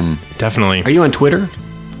again. Definitely. Are you on Twitter?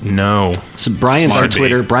 No. So Brian's Smart on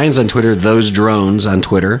Twitter. bait. Brian's on Twitter. Those Drones on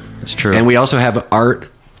Twitter. That's true. And we also have Art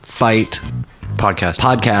Fight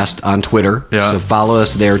podcast on Twitter. Yeah. So follow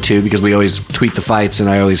us there too, because we always tweet the fights, and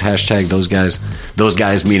I always hashtag those guys. Those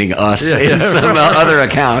guys meaning us in some other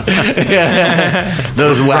account.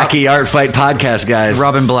 Those wacky Art Fight podcast guys.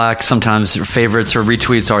 Robin Black sometimes favorites or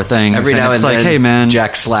retweets our things. Every now it's and like, then, hey man,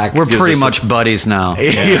 Jack Slack we're gives pretty us much buddies now.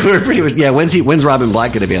 We're pretty much. Yeah. When's Robin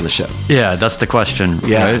Black going to be on the show? Yeah, that's the question.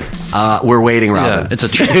 Yeah. Right? We're waiting, Robin. Yeah, it's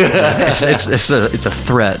a it's a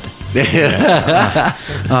threat.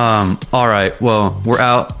 All right. Well, we're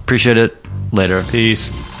out. Appreciate it. Later.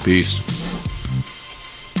 Peace. Peace.